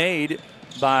made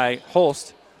by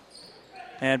Holst.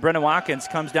 And Brendan Watkins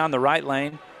comes down the right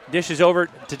lane, dishes over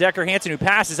to Decker Hansen, who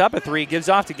passes up a 3, gives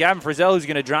off to Gavin Frizzell, who's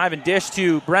going to drive and dish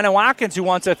to Brendan Watkins, who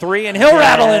wants a 3, and he'll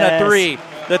rattle in a 3.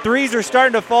 The 3s are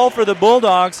starting to fall for the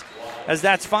Bulldogs, as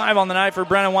that's 5 on the night for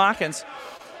Brendan Watkins.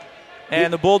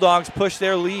 And the Bulldogs push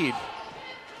their lead.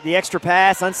 The extra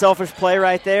pass, unselfish play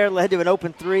right there, led to an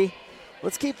open 3.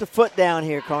 Let's keep the foot down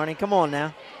here, Kearney. Come on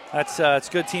now. It's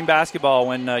good team basketball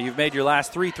when you've made your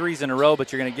last 3 threes in a row,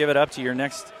 but you're going to give it up to your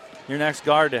next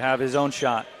guard to have his own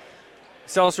shot.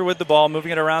 Excelsior with the ball,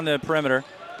 moving it around the perimeter.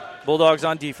 Bulldogs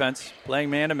on defense, playing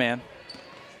man-to-man.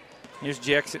 Here's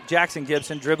Jackson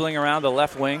Gibson dribbling around the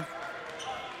left wing.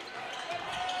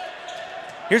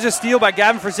 Here's a steal by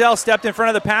Gavin Frizzell, stepped in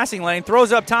front of the passing lane,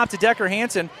 throws up top to Decker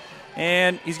Hansen,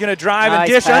 and he's going to drive and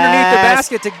dish underneath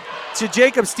the basket to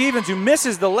Jacob Stevens, who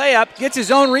misses the layup, gets his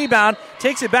own rebound,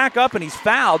 takes it back up, and he's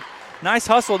fouled. Nice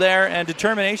hustle there and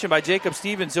determination by Jacob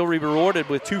Stevens. He'll be rewarded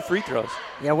with 2 free throws.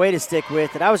 Yeah, way to stick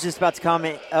with it. I was just about to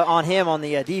comment on him on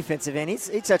the defensive end.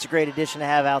 He's such a great addition to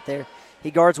have out there.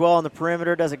 He guards well on the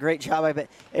perimeter, does a great job. I bet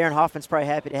Aaron Hoffman's probably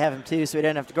happy to have him too, so he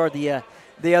doesn't have to guard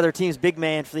the other team's big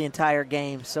man for the entire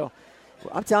game. So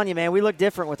I'm telling you, man, we look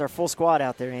different with our full squad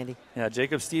out there, Andy. Yeah,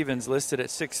 Jacob Stevens listed at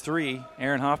 6'3".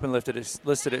 Aaron Hoffman listed at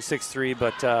 6'3",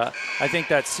 but I think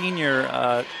that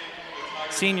senior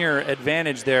senior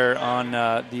advantage there on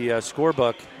the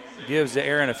scorebook gives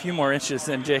Aaron a few more inches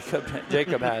than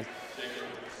Jacob has.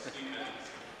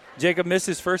 Jacob missed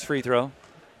his first free throw.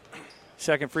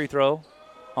 Second free throw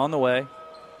on the way.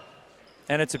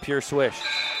 And it's a pure swish.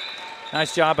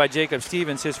 Nice job by Jacob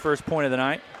Stevens, his first point of the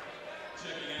night.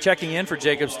 Checking in for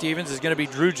Jacob Stevens is going to be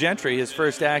Drew Gentry, his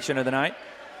first action of the night.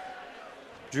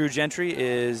 Drew Gentry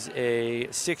is a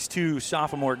 6'2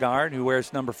 sophomore guard who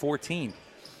wears number 14.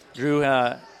 Drew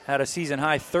had a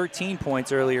season-high 13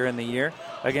 points earlier in the year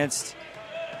against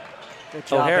Good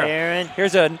job, O'Hara. Aaron.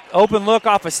 Here's an open look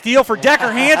off a steal for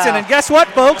Decker Hansen, and guess what,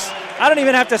 folks? I don't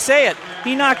even have to say it.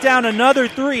 He knocked down another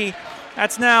three.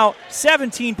 That's now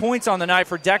 17 points on the night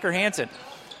for Decker Hansen.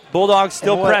 Bulldogs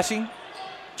still pressing,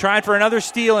 trying for another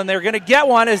steal, and they're going to get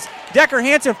one as Decker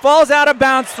Hansen falls out of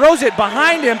bounds, throws it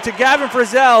behind him to Gavin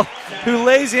Frizzell, who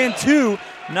lays in two.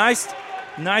 Nice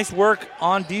work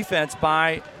on defense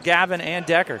by Gavin and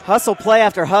Decker. Hustle play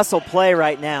after hustle play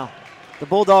right now. The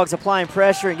Bulldogs applying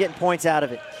pressure and getting points out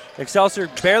of it. Excelsior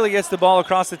barely gets the ball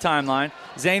across the timeline.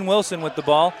 Zane Wilson with the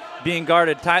ball, being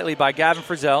guarded tightly by Gavin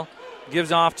Frizzell.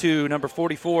 Gives off to number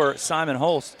 44, Simon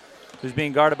Holst, who's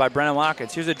being guarded by Brennan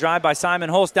Watkins. Here's a drive by Simon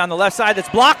Holst down the left side that's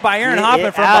blocked by Aaron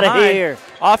Hoffman from out behind. Of here.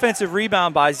 Offensive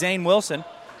rebound by Zane Wilson,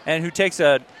 and who takes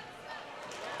a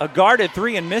guarded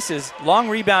three and misses. Long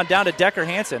rebound down to Decker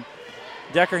Hansen.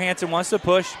 Decker Hansen wants to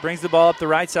push, brings the ball up the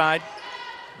right side,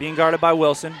 being guarded by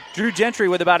Wilson. Drew Gentry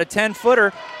with about a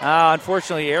 10-footer.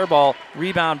 Unfortunately, air ball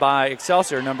rebound by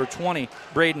Excelsior, number 20,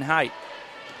 Braden Height.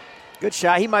 Good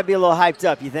shot. He might be a little hyped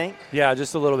up, you think? Yeah,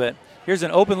 just a little bit. Here's an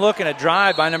open look and a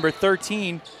drive by number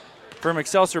 13 from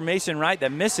Excelsior, Mason Wright,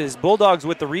 that misses. Bulldogs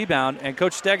with the rebound, and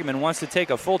Coach Stegeman wants to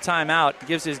take a full timeout,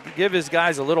 give his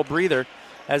guys a little breather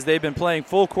as they've been playing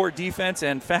full court defense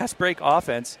and fast break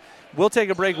offense. We'll take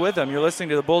a break with them. You're listening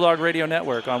to the Bulldog Radio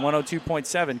Network on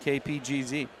 102.7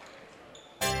 KPGZ.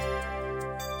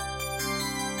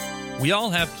 We all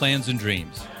have plans and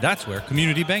dreams. That's where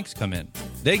community banks come in.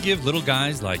 They give little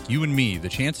guys like you and me the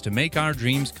chance to make our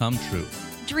dreams come true.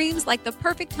 Dreams like the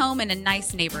perfect home in a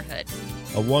nice neighborhood.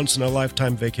 A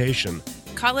once-in-a-lifetime vacation.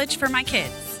 College for my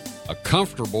kids. A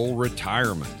comfortable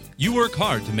retirement. You work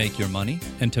hard to make your money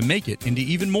and to make it into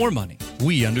even more money.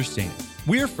 We understand.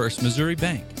 We're First Missouri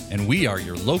Bank, and we are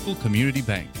your local community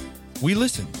bank. We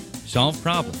listen, solve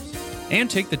problems, and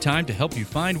take the time to help you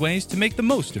find ways to make the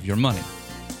most of your money.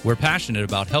 We're passionate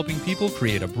about helping people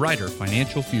create a brighter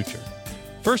financial future.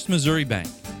 First Missouri Bank,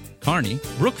 Kearney,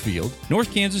 Brookfield,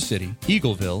 North Kansas City,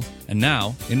 Eagleville, and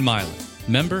now in Milan.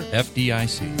 Member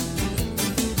FDIC.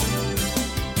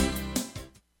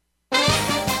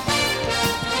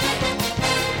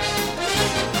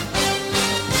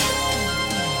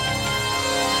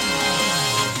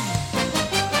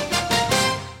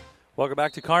 Welcome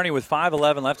back to Kearney with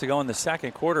 5:11 left to go in the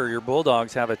second quarter. Your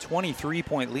Bulldogs have a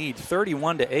 23-point lead,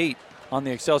 31-8 on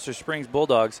the Excelsior Springs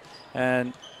Bulldogs,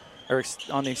 on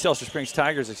the Excelsior Springs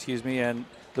Tigers, and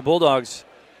the Bulldogs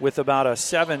with about a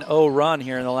 7-0 run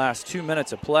here in the last 2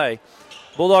 minutes of play.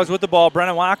 Bulldogs with the ball.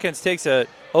 Brennan Watkins takes an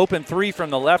open three from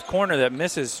the left corner that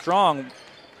misses strong,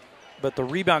 but the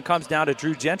rebound comes down to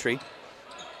Drew Gentry.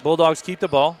 Bulldogs keep the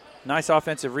ball. Nice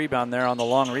offensive rebound there on the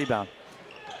long rebound.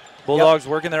 Bulldogs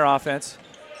working their offense.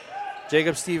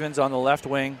 Jacob Stevens on the left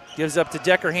wing. Gives up to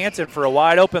Decker Hansen for a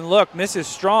wide open look. Misses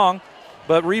strong,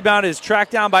 but rebound is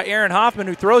tracked down by Aaron Hoffman,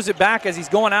 who throws it back as he's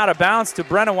going out of bounds to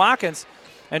Brennan Watkins.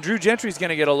 And Drew Gentry's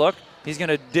going to get a look. He's going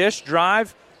to dish,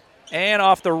 drive, and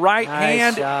off the right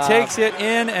hand, takes it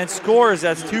in and scores.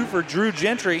 That's two for Drew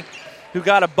Gentry, who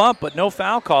got a bump but no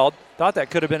foul called. Thought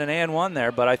that could have been an and one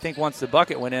there, but I think once the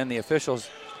bucket went in, the officials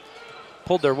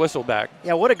pulled their whistle back.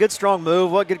 Yeah, what a good strong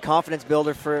move. What good confidence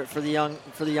builder for the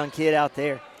young kid out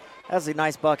there. That was a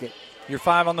nice bucket. Your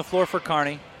five on the floor for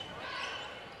Kearney.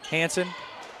 Hansen,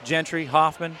 Gentry,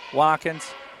 Hoffman, Watkins,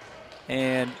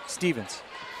 and Stevens.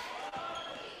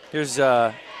 Here's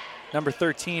number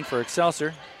 13 for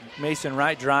Excelsior, Mason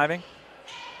Wright driving.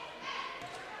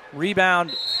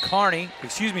 Rebound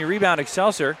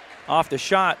Excelsior off the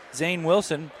shot. Zane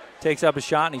Wilson takes up a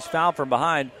shot, and he's fouled from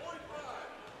behind.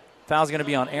 Foul's going to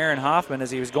be on Aaron Hoffman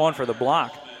as he was going for the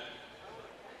block.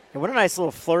 And what a nice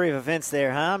little flurry of events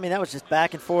there, huh? I mean, that was just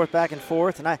back and forth.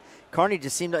 And Kearney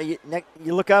just seemed to,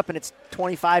 you look up and it's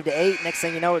 25-8. Next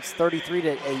thing you know, it's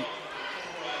 33-8.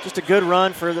 Just a good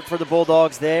run for the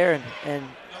Bulldogs there, and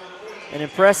an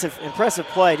impressive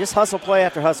play. Just hustle play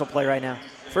after hustle play right now.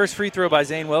 First free throw by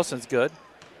Zane Wilson's good.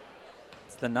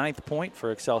 It's the 9th point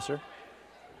for Excelsior.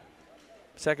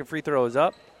 Second free throw is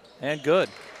up and good.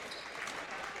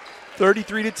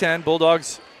 33-10.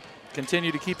 Bulldogs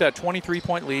continue to keep that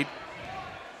 23-point lead.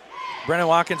 Brennan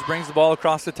Watkins brings the ball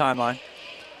across the timeline.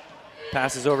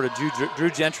 Passes over to Drew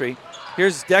Gentry.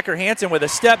 Here's Decker Hansen with a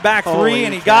step-back three,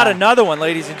 and he got another one,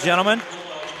 ladies and gentlemen.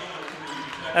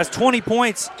 That's 20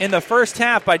 points in the first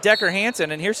half by Decker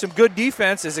Hansen, and here's some good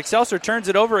defense as Excelsior turns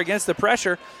it over against the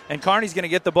pressure, and Kearney's going to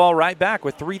get the ball right back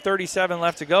with 3:37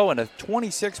 left to go and a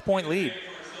 26-point lead.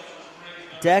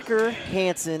 Decker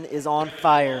Hansen is on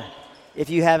fire. If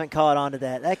you haven't caught on to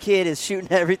that. That kid is shooting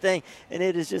everything, and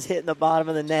it is just hitting the bottom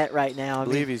of the net right now. I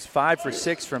believe he's 5 for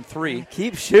 6 from 3.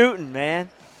 Keep shooting, man.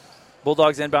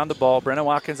 Bulldogs inbound the ball. Brennan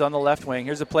Watkins on the left wing.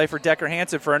 Here's a play for Decker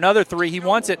Hansen for another 3. He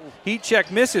wants it. Heat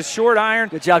check, misses. Short iron.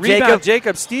 Good job, Rebound, Jacob.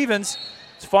 Jacob Stevens.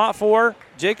 It's fought for.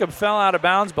 Jacob fell out of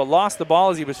bounds but lost the ball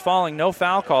as he was falling. No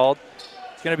foul called.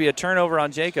 It's going to be a turnover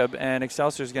on Jacob, and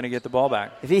Excelsior's going to get the ball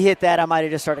back. If he hit that, I might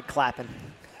have just started clapping.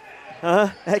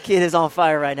 That kid is on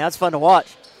fire right now. It's fun to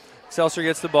watch. Excelsior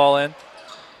gets the ball in.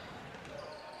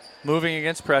 Moving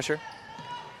against pressure.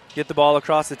 Get the ball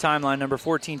across the timeline. Number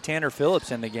 14, Tanner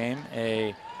Phillips in the game.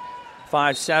 A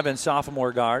 5'7"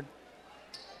 sophomore guard.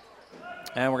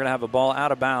 And we're going to have a ball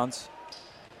out of bounds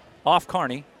off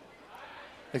Kearney.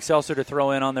 Excelsior to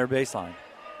throw in on their baseline.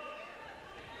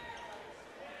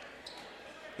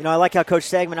 You know, I like how Coach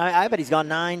Stegman, I bet he's gone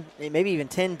 9, maybe even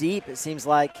 10 deep, it seems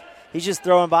like. He's just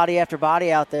throwing body after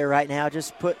body out there right now,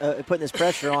 just putting this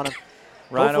pressure on him.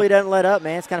 Hopefully he doesn't let up,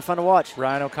 man. It's kind of fun to watch.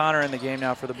 Ryan O'Connor in the game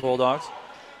now for the Bulldogs.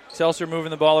 Excelsior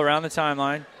moving the ball around the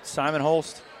timeline. Simon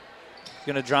Holst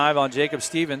going to drive on Jacob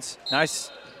Stevens.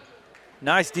 Nice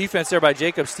defense there by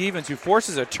Jacob Stevens, who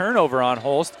forces a turnover on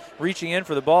Holst, reaching in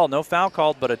for the ball. No foul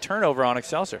called, but a turnover on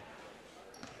Excelsior.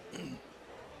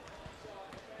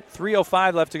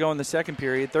 3:05 left to go in the second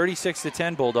period.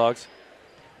 36-10 Bulldogs.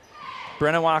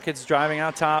 Brennan Watkins driving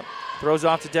out top. Throws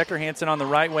off to Decker Hansen on the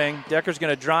right wing. Decker's going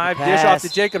to drive. Dish off to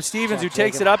Jacob Stevens, who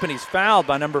takes it up, and he's fouled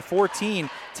by number 14,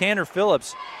 Tanner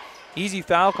Phillips. Easy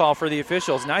foul call for the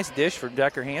officials. Nice dish for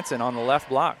Decker Hansen on the left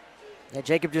block. Yeah,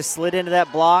 Jacob just slid into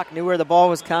that block, knew where the ball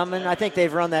was coming. I think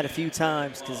they've run that a few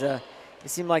times because it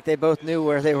seemed like they both knew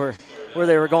where they were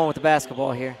going with the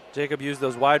basketball here. Jacob used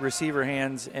those wide receiver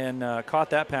hands and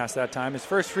caught that pass that time. His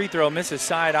first free throw misses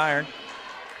side iron.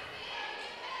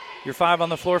 Your 5 on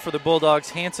the floor for the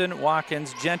Bulldogs: Hansen,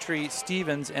 Watkins, Gentry,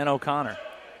 Stevens, and O'Connor.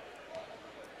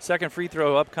 Second free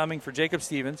throw upcoming for Jacob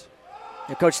Stevens.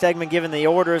 Yeah, Coach Stegman giving the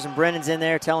orders, and Brennan's in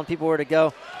there telling people where to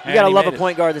go. You got to love a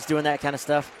point guard that's doing that kind of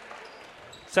stuff.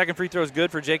 Second free throw is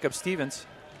good for Jacob Stevens.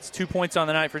 It's 2 points on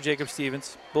the night for Jacob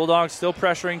Stevens. Bulldogs still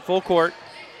pressuring full court.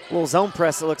 A little zone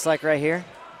press, it looks like right here.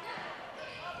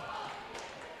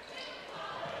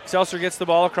 Excelsior gets the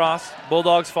ball across.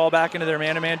 Bulldogs fall back into their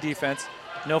man-to-man defense.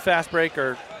 No fast break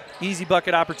or easy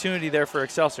bucket opportunity there for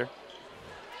Excelsior.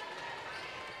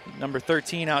 Number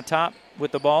 13 out top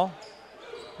with the ball.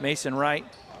 Mason Wright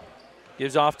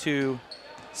gives off to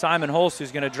Simon Holst,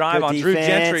 who's going to drive on Drew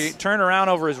Gentry. Turn around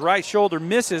over his right shoulder,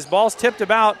 misses. Ball's tipped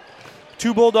about.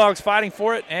 2 Bulldogs fighting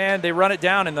for it, and they run it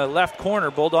down in the left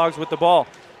corner. Bulldogs with the ball.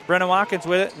 Brennan Watkins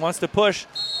with it, wants to push.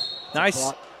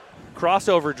 Nice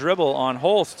crossover dribble on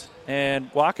Holst, and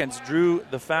Watkins drew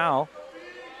the foul.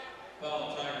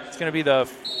 It's going to be the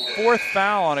 4th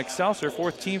foul on Excelsior,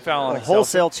 4th team foul on Excelsior.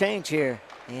 Wholesale change here,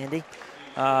 Andy.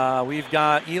 We've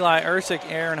got Eli Ersick,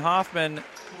 Aaron Hoffman,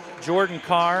 Jordan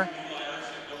Carr,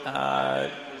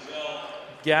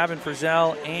 Gavin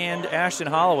Frizzell, and Ashton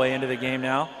Holloway into the game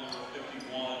now.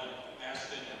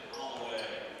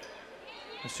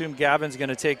 Assume Gavin's going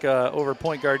to take over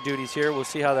point guard duties here. We'll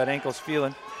see how that ankle's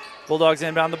feeling. Bulldogs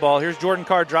inbound the ball. Here's Jordan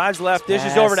Carr, drives left,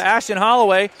 dishes over to Ashton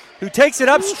Holloway, who takes it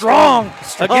up strong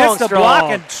against the block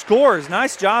and scores.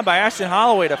 Nice job by Ashton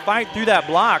Holloway to fight through that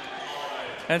block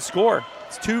and score.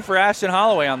 It's 2 for Ashton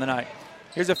Holloway on the night.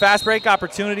 Here's a fast break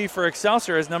opportunity for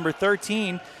Excelsior as number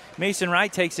 13, Mason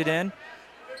Wright, takes it in,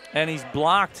 and he's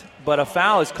blocked, but a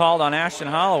foul is called on Ashton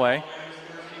Holloway.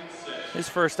 His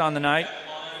first on the night.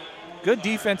 Good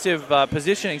defensive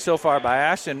positioning so far by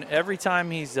Ashton. Every time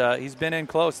he's been in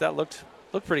close, that looked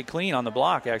pretty clean on the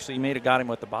block, actually. He got him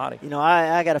with the body. You know,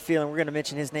 I got a feeling we're going to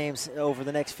mention his names over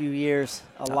the next few years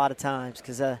a lot of times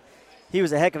because he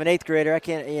was a heck of an 8th grader.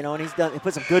 And he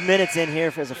put some good minutes in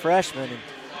here as a freshman. And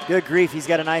good grief, he's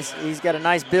got a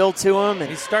nice build to him.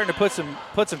 And he's starting to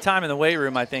put some time in the weight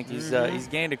room, I think. He's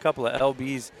gained a couple of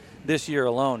LBs this year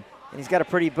alone. And he's got a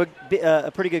pretty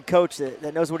good coach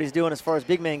that knows what he's doing as far as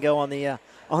big men go on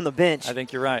the bench. I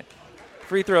think you're right.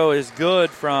 Free throw is good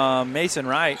from Mason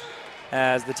Wright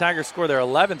as the Tigers score their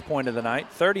 11th point of the night,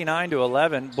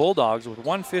 39-11 Bulldogs with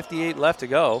 1:58 left to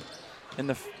go in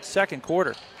the second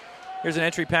quarter. Here's an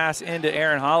entry pass into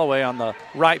Aaron Holloway on the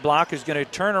right block, who's going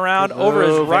to turn around over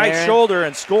his right shoulder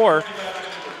and score.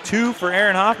 2 for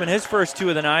Aaron Hoffman, his first 2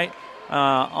 of the night,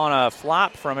 on a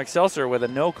flop from Excelsior with a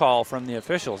no call from the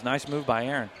officials. Nice move by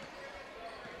Aaron.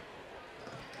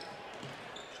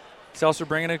 Excelsior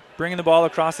bringing the ball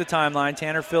across the timeline.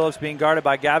 Tanner Phillips being guarded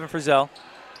by Gavin Frizzell.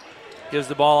 Gives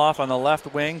the ball off on the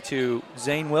left wing to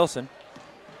Zane Wilson.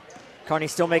 Kearney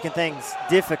still making things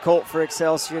difficult for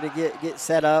Excelsior to get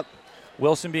set up.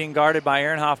 Wilson being guarded by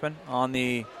Aaron Hoffman on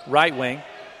the right wing.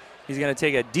 He's going to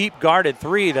take a deep guarded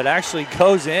 3 that actually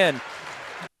goes in.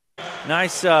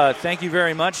 Nice thank you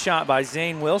very much shot by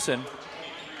Zane Wilson.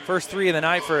 First 3 of the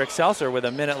night for Excelsior with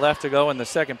a minute left to go in the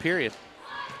second period.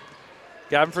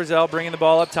 Gavin Frizzell bringing the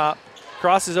ball up top.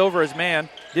 Crosses over his man.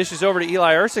 Dishes over to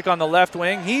Eli Ersick on the left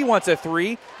wing. He wants a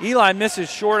 3. Eli misses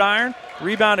short iron.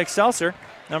 Rebound Excelsior.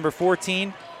 Number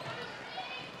 14,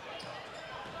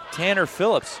 Tanner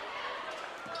Phillips.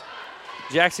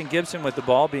 Jackson Gibson with the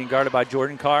ball, being guarded by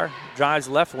Jordan Carr. Drives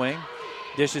left wing.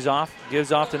 Dishes off.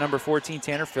 Gives off to number 14,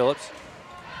 Tanner Phillips.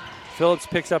 Phillips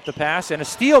picks up the pass, and a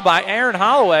steal by Aaron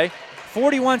Holloway.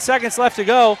 41 seconds left to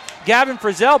go. Gavin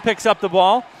Frizzell picks up the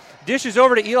ball. Dishes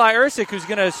over to Eli Ersick, who's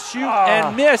going to shoot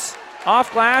and miss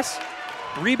off glass.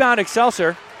 Rebound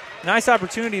Excelsior. Nice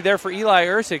opportunity there for Eli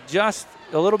Ersick, just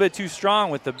a little bit too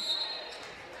strong with the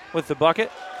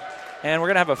bucket. And we're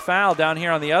going to have a foul down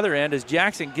here on the other end as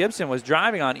Jackson Gibson was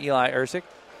driving on Eli Ersick.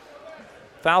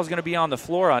 Foul's going to be on the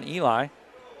floor on Eli.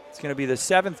 It's going to be the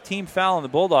 7th team foul on the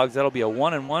Bulldogs. That'll be a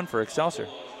 1-and-1 for Excelsior.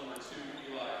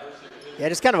 Yeah,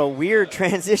 just kind of a weird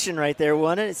transition right there,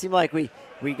 wasn't it? It seemed like we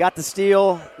got the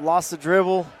steal, lost the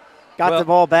dribble, got the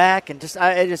ball back, and just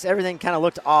everything kind of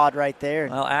looked odd right there.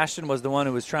 Well, Ashton was the one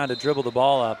who was trying to dribble the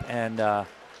ball up and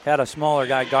had a smaller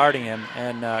guy guarding him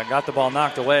and got the ball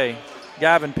knocked away.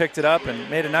 Gavin picked it up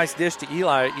and made a nice dish to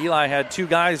Eli. Eli had 2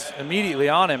 guys immediately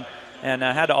on him and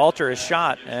had to alter his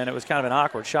shot, and it was kind of an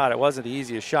awkward shot. It wasn't the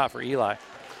easiest shot for Eli.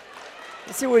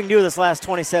 Let's see what we can do with this last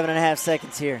 27.5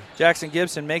 seconds here. Jackson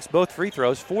Gibson makes both free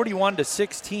throws,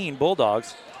 41-16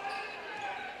 Bulldogs.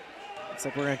 Looks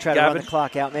like we're going to try to run the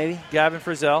clock out maybe. Gavin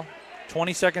Frizzell,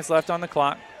 20 seconds left on the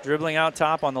clock. Dribbling out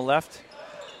top on the left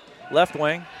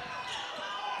wing.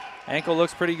 Ankle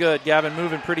looks pretty good. Gavin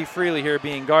moving pretty freely here,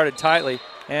 being guarded tightly.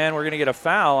 And we're going to get a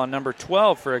foul on number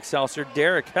 12 for Excelsior,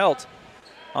 Derek Helt,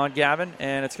 on Gavin.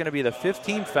 And it's going to be the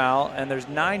 15th foul, and there's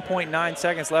 9.9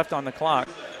 seconds left on the clock.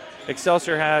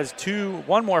 Excelsior has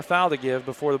one more foul to give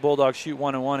before the Bulldogs shoot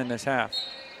 1-and-1 in this half.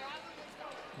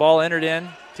 Ball entered in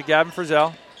to Gavin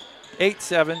Frizzell.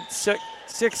 8-7,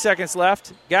 6 seconds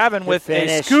left. Gavin with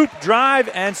a scoop drive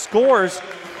and scores.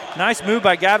 Nice move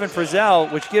by Gavin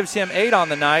Frizzell, which gives him 8 on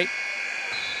the night.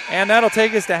 And that'll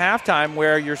take us to halftime,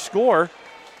 where your score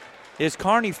is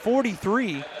Kearney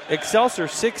 43, Excelsior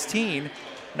 16.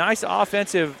 Nice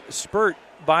offensive spurt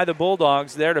by the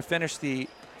Bulldogs there to finish the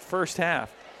first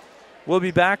half. We'll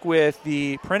be back with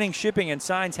the Printing, Shipping, and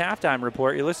Signs halftime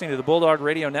report. You're listening to the Bulldog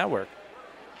Radio Network.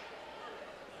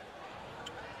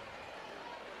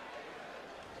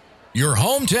 Your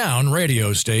hometown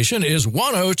radio station is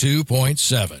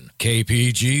 102.7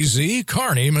 KPGZ,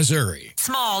 Kearney, Missouri.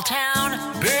 Small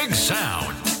town, big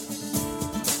sound.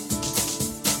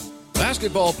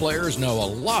 Basketball players know a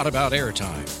lot about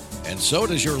airtime, and so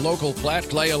does your local Platte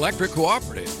Clay Electric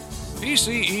Cooperative.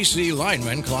 PCEC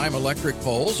linemen climb electric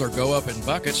poles or go up in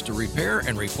buckets to repair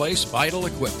and replace vital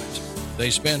equipment. They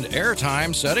spend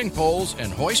airtime setting poles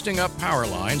and hoisting up power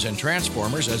lines and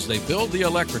transformers as they build the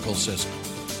electrical system.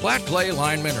 Platte Clay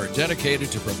linemen are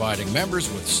dedicated to providing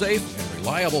members with safe and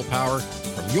reliable power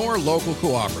from your local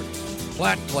cooperative,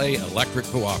 Platte Clay Electric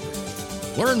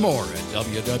Cooperative. Learn more at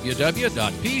www.pcec.coop.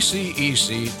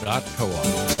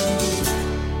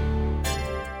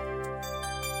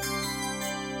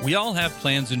 We all have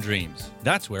plans and dreams.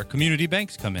 That's where community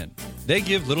banks come in. They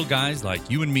give little guys like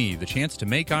you and me the chance to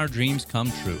make our dreams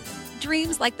come true.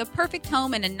 Dreams like the perfect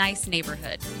home in a nice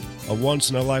neighborhood. A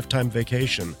once-in-a-lifetime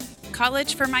vacation.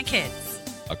 College for my kids.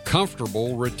 A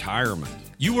comfortable retirement.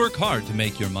 You work hard to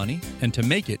make your money and to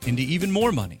make it into even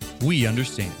more money. We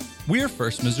understand. We're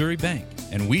First Missouri Bank,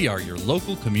 and we are your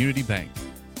local community bank.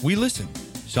 We listen,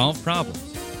 solve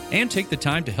problems, and take the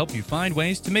time to help you find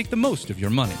ways to make the most of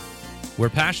your money. We're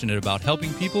passionate about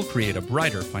helping people create a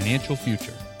brighter financial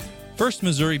future. First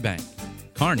Missouri Bank,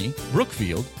 Kearney,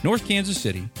 Brookfield, North Kansas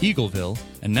City, Eagleville,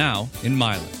 and now in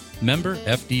Milan. Member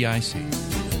FDIC.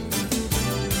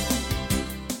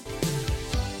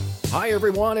 Hi,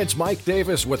 everyone. It's Mike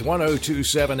Davis with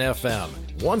 102.7 FM.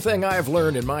 One thing I've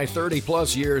learned in my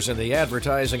 30-plus years in the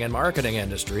advertising and marketing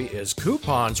industry is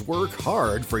coupons work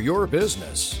hard for your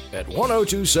business. At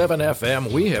 102.7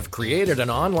 FM, we have created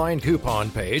an online coupon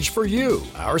page for you,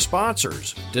 our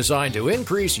sponsors, designed to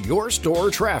increase your store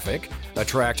traffic,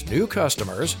 attract new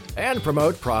customers, and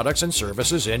promote products and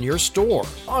services in your store.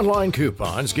 Online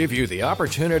coupons give you the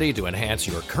opportunity to enhance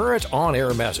your current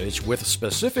on-air message with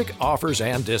specific offers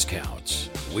and discounts.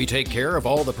 We take care of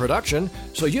all the production,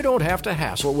 so you don't have to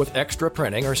hassle with extra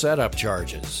printing or setup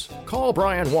charges. Call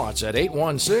Brian Watts at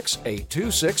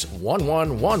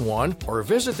 816-826-1111 or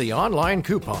visit the online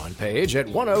coupon page at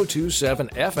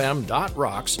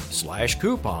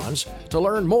 1027fm.rocks/coupons to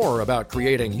learn more about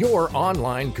creating your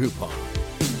online coupon.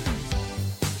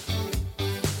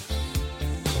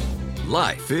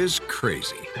 Life is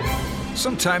crazy.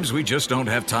 Sometimes we just don't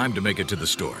have time to make it to the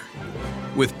store.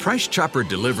 With Price Chopper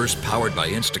Delivers powered by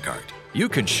Instacart, you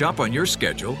can shop on your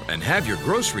schedule and have your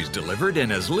groceries delivered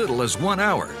in as little as 1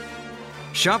 hour.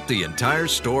 Shop the entire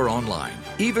store online,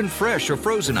 even fresh or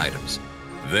frozen items.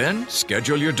 Then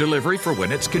schedule your delivery for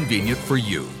when it's convenient for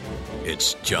you.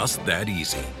 It's just that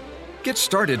easy. Get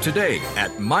started today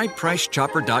at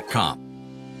mypricechopper.com.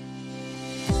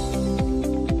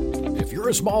 If you're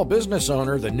a small business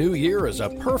owner, the new year is a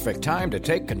perfect time to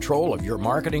take control of your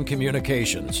marketing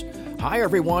communications. Hi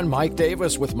everyone, Mike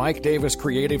Davis with Mike Davis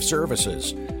Creative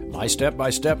Services. My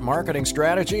step-by-step marketing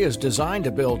strategy is designed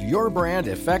to build your brand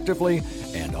effectively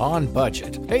and on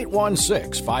budget.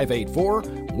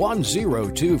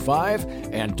 816-584-1025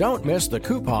 and don't miss the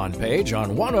coupon page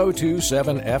on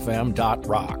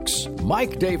 1027fm.rocks.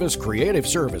 Mike Davis Creative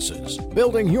Services,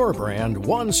 building your brand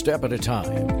one step at a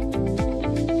time.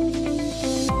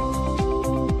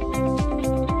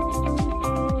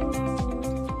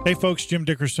 Hey folks, Jim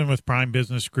Dickerson with Prime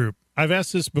Business Group. I've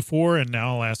asked this before and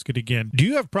now I'll ask it again. Do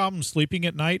you have problems sleeping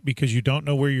at night because you don't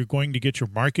know where you're going to get your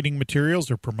marketing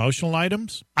materials or promotional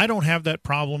items? I don't have that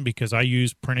problem because I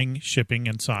use printing, shipping,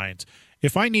 and signs.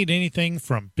 If I need anything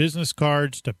from business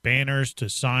cards to banners to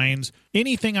signs,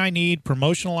 anything I need,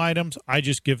 promotional items, I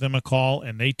just give them a call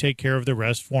and they take care of the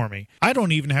rest for me. I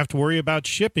don't even have to worry about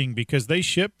shipping because they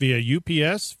ship via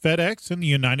UPS, FedEx, and the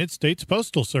United States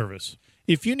Postal Service.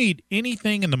 If you need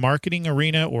anything in the marketing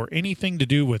arena or anything to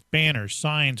do with banners,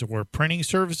 signs, or printing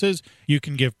services, you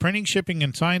can give Printing, Shipping,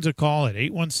 and Signs a call at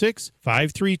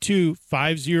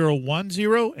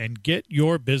 816-532-5010 and get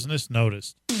your business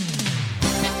noticed.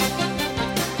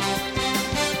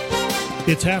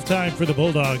 It's halftime for the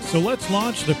Bulldogs, so let's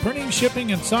launch the Printing,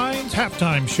 Shipping, and Signs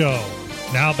halftime show.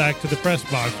 Now back to the press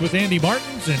box with Andy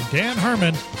Martins and Dan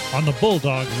Herman on the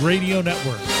Bulldog Radio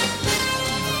Network.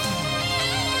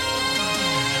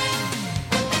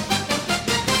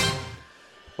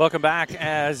 Welcome back,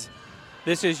 as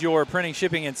this is your Printing,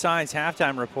 Shipping, and Signs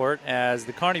halftime report, as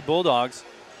the Kearney Bulldogs,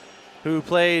 who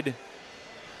played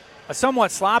a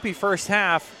somewhat sloppy first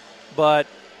half, but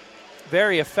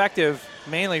very effective,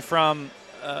 mainly from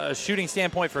a shooting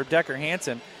standpoint for Decker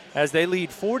Hansen, as they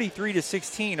lead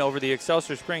 43-16 over the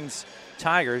Excelsior Springs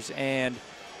Tigers. And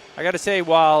I got to say,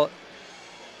 while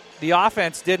the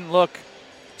offense didn't look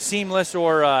seamless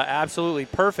or absolutely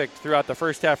perfect throughout the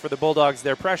first half for the Bulldogs,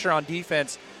 their pressure on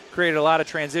defense created a lot of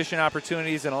transition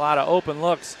opportunities and a lot of open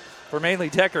looks for mainly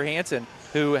Decker Hansen,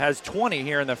 who has 20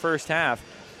 here in the first half.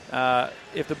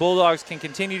 If the Bulldogs can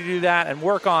continue to do that and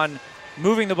work on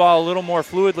moving the ball a little more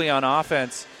fluidly on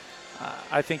offense,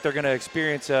 I think they're going to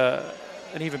experience an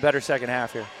even better second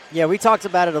half here. Yeah, we talked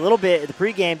about it a little bit at the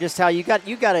pregame, just how you got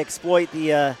to exploit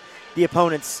the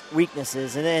opponent's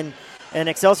weaknesses, and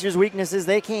Excelsior's weaknesses,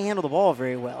 they can't handle the ball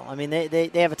very well. I mean, they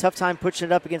have a tough time pushing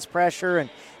it up against pressure, and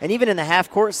even in the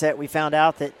half-court set, we found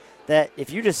out that if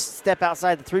you just step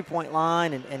outside the three-point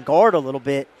line and guard a little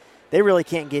bit, they really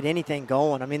can't get anything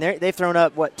going. I mean, they've thrown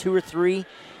up, 2 or 3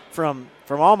 from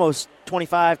almost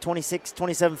 25, 26,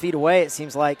 27 feet away, it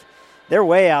seems like. They're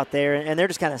way out there, and they're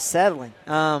just kind of settling.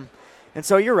 And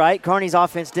so you're right, Kearney's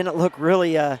offense didn't look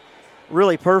really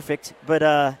perfect,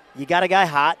 but you got a guy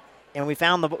hot. And we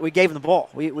gave him the ball.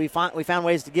 We found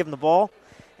ways to give him the ball,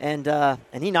 and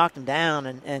he knocked him down,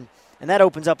 and that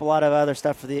opens up a lot of other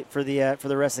stuff for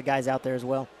the rest of the guys out there as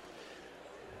well.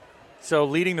 So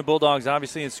leading the Bulldogs,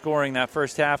 obviously, in scoring that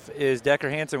first half is Decker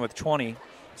Hansen with 20.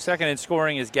 Second in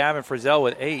scoring is Gavin Frizzell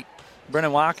with 8.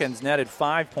 Brennan Watkins netted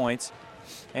 5 points,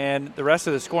 and the rest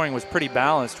of the scoring was pretty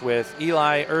balanced with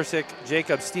Eli Ersick,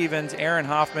 Jacob Stevens, Aaron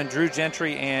Hoffman, Drew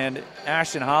Gentry, and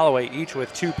Ashton Holloway, each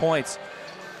with 2 points.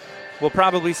 We'll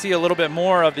probably see a little bit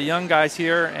more of the young guys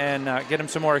here and get them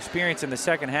some more experience in the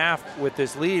second half with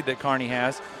this lead that Kearney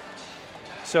has.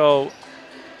 So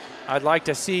I'd like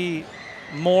to see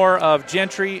more of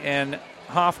Gentry and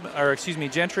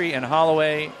Gentry and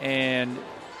Holloway and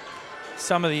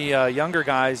some of the younger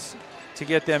guys to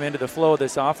get them into the flow of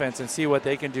this offense and see what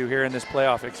they can do here in this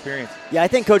playoff experience. Yeah, I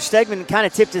think Coach Stegman kind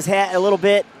of tipped his hat a little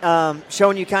bit,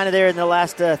 showing you kind of there in the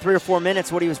last 3 or 4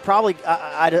 minutes what he was probably,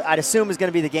 I'd assume, is going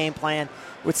to be the game plan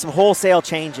with some wholesale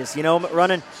changes. You know,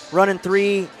 running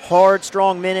 3 hard,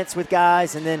 strong minutes with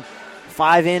guys, and then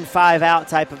 5 in, 5 out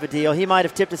type of a deal. He might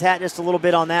have tipped his hat just a little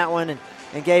bit on that one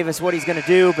and gave us what he's going to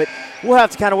do, but we'll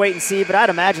have to kind of wait and see. But I'd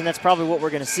imagine that's probably what we're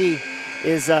going to see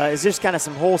is just kind of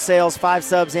some wholesales, 5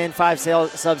 subs in, 5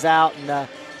 subs out, and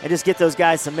just get those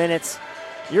guys some minutes.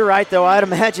 You're right, though. I'd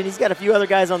imagine he's got a few other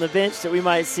guys on the bench that we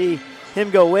might see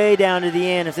him go way down to the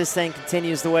end if this thing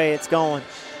continues the way it's going.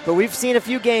 But we've seen a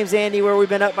few games, Andy, where we've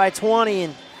been up by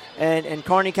 20 and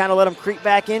Kearney kind of let them creep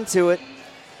back into it.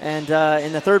 And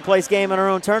in the third-place game in our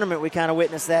own tournament, we kind of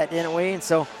witnessed that, didn't we? And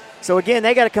so again,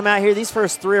 they got to come out here. These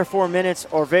first 3 or 4 minutes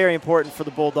are very important for the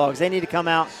Bulldogs. They need to come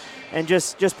out and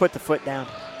just put the foot down.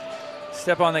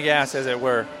 Step on the gas, as it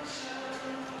were.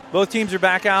 Both teams are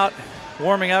back out,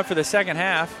 warming up for the second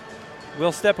half.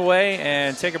 We'll step away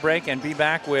and take a break and be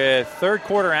back with third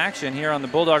quarter action here on the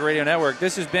Bulldog Radio Network.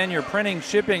 This has been your Printing,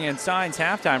 Shipping, and Signs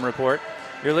Halftime Report.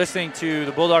 You're listening to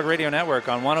the Bulldog Radio Network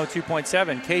on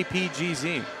 102.7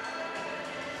 KPGZ.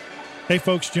 Hey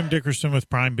folks, Jim Dickerson with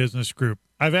Prime Business Group.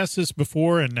 I've asked this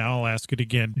before and now I'll ask it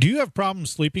again. Do you have problems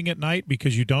sleeping at night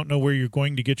because you don't know where you're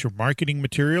going to get your marketing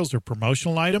materials or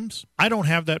promotional items? I don't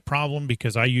have that problem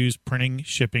because I use Printing,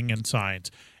 Shipping, and Signs.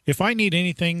 If I need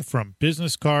anything from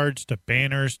business cards to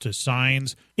banners to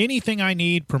signs, anything I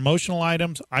need, promotional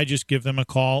items, I just give them a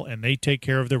call and they take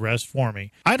care of the rest for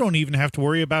me. I don't even have to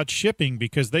worry about shipping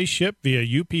because they ship via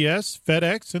UPS,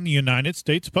 FedEx, and the United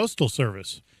States Postal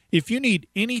Service. If you need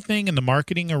anything in the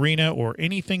marketing arena or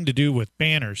anything to do with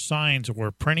banners, signs, or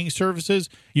printing services,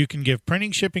 you can give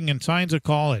Printing, Shipping, and Signs a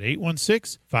call at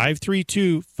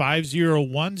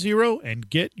 816-532-5010 and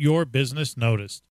get your business noticed.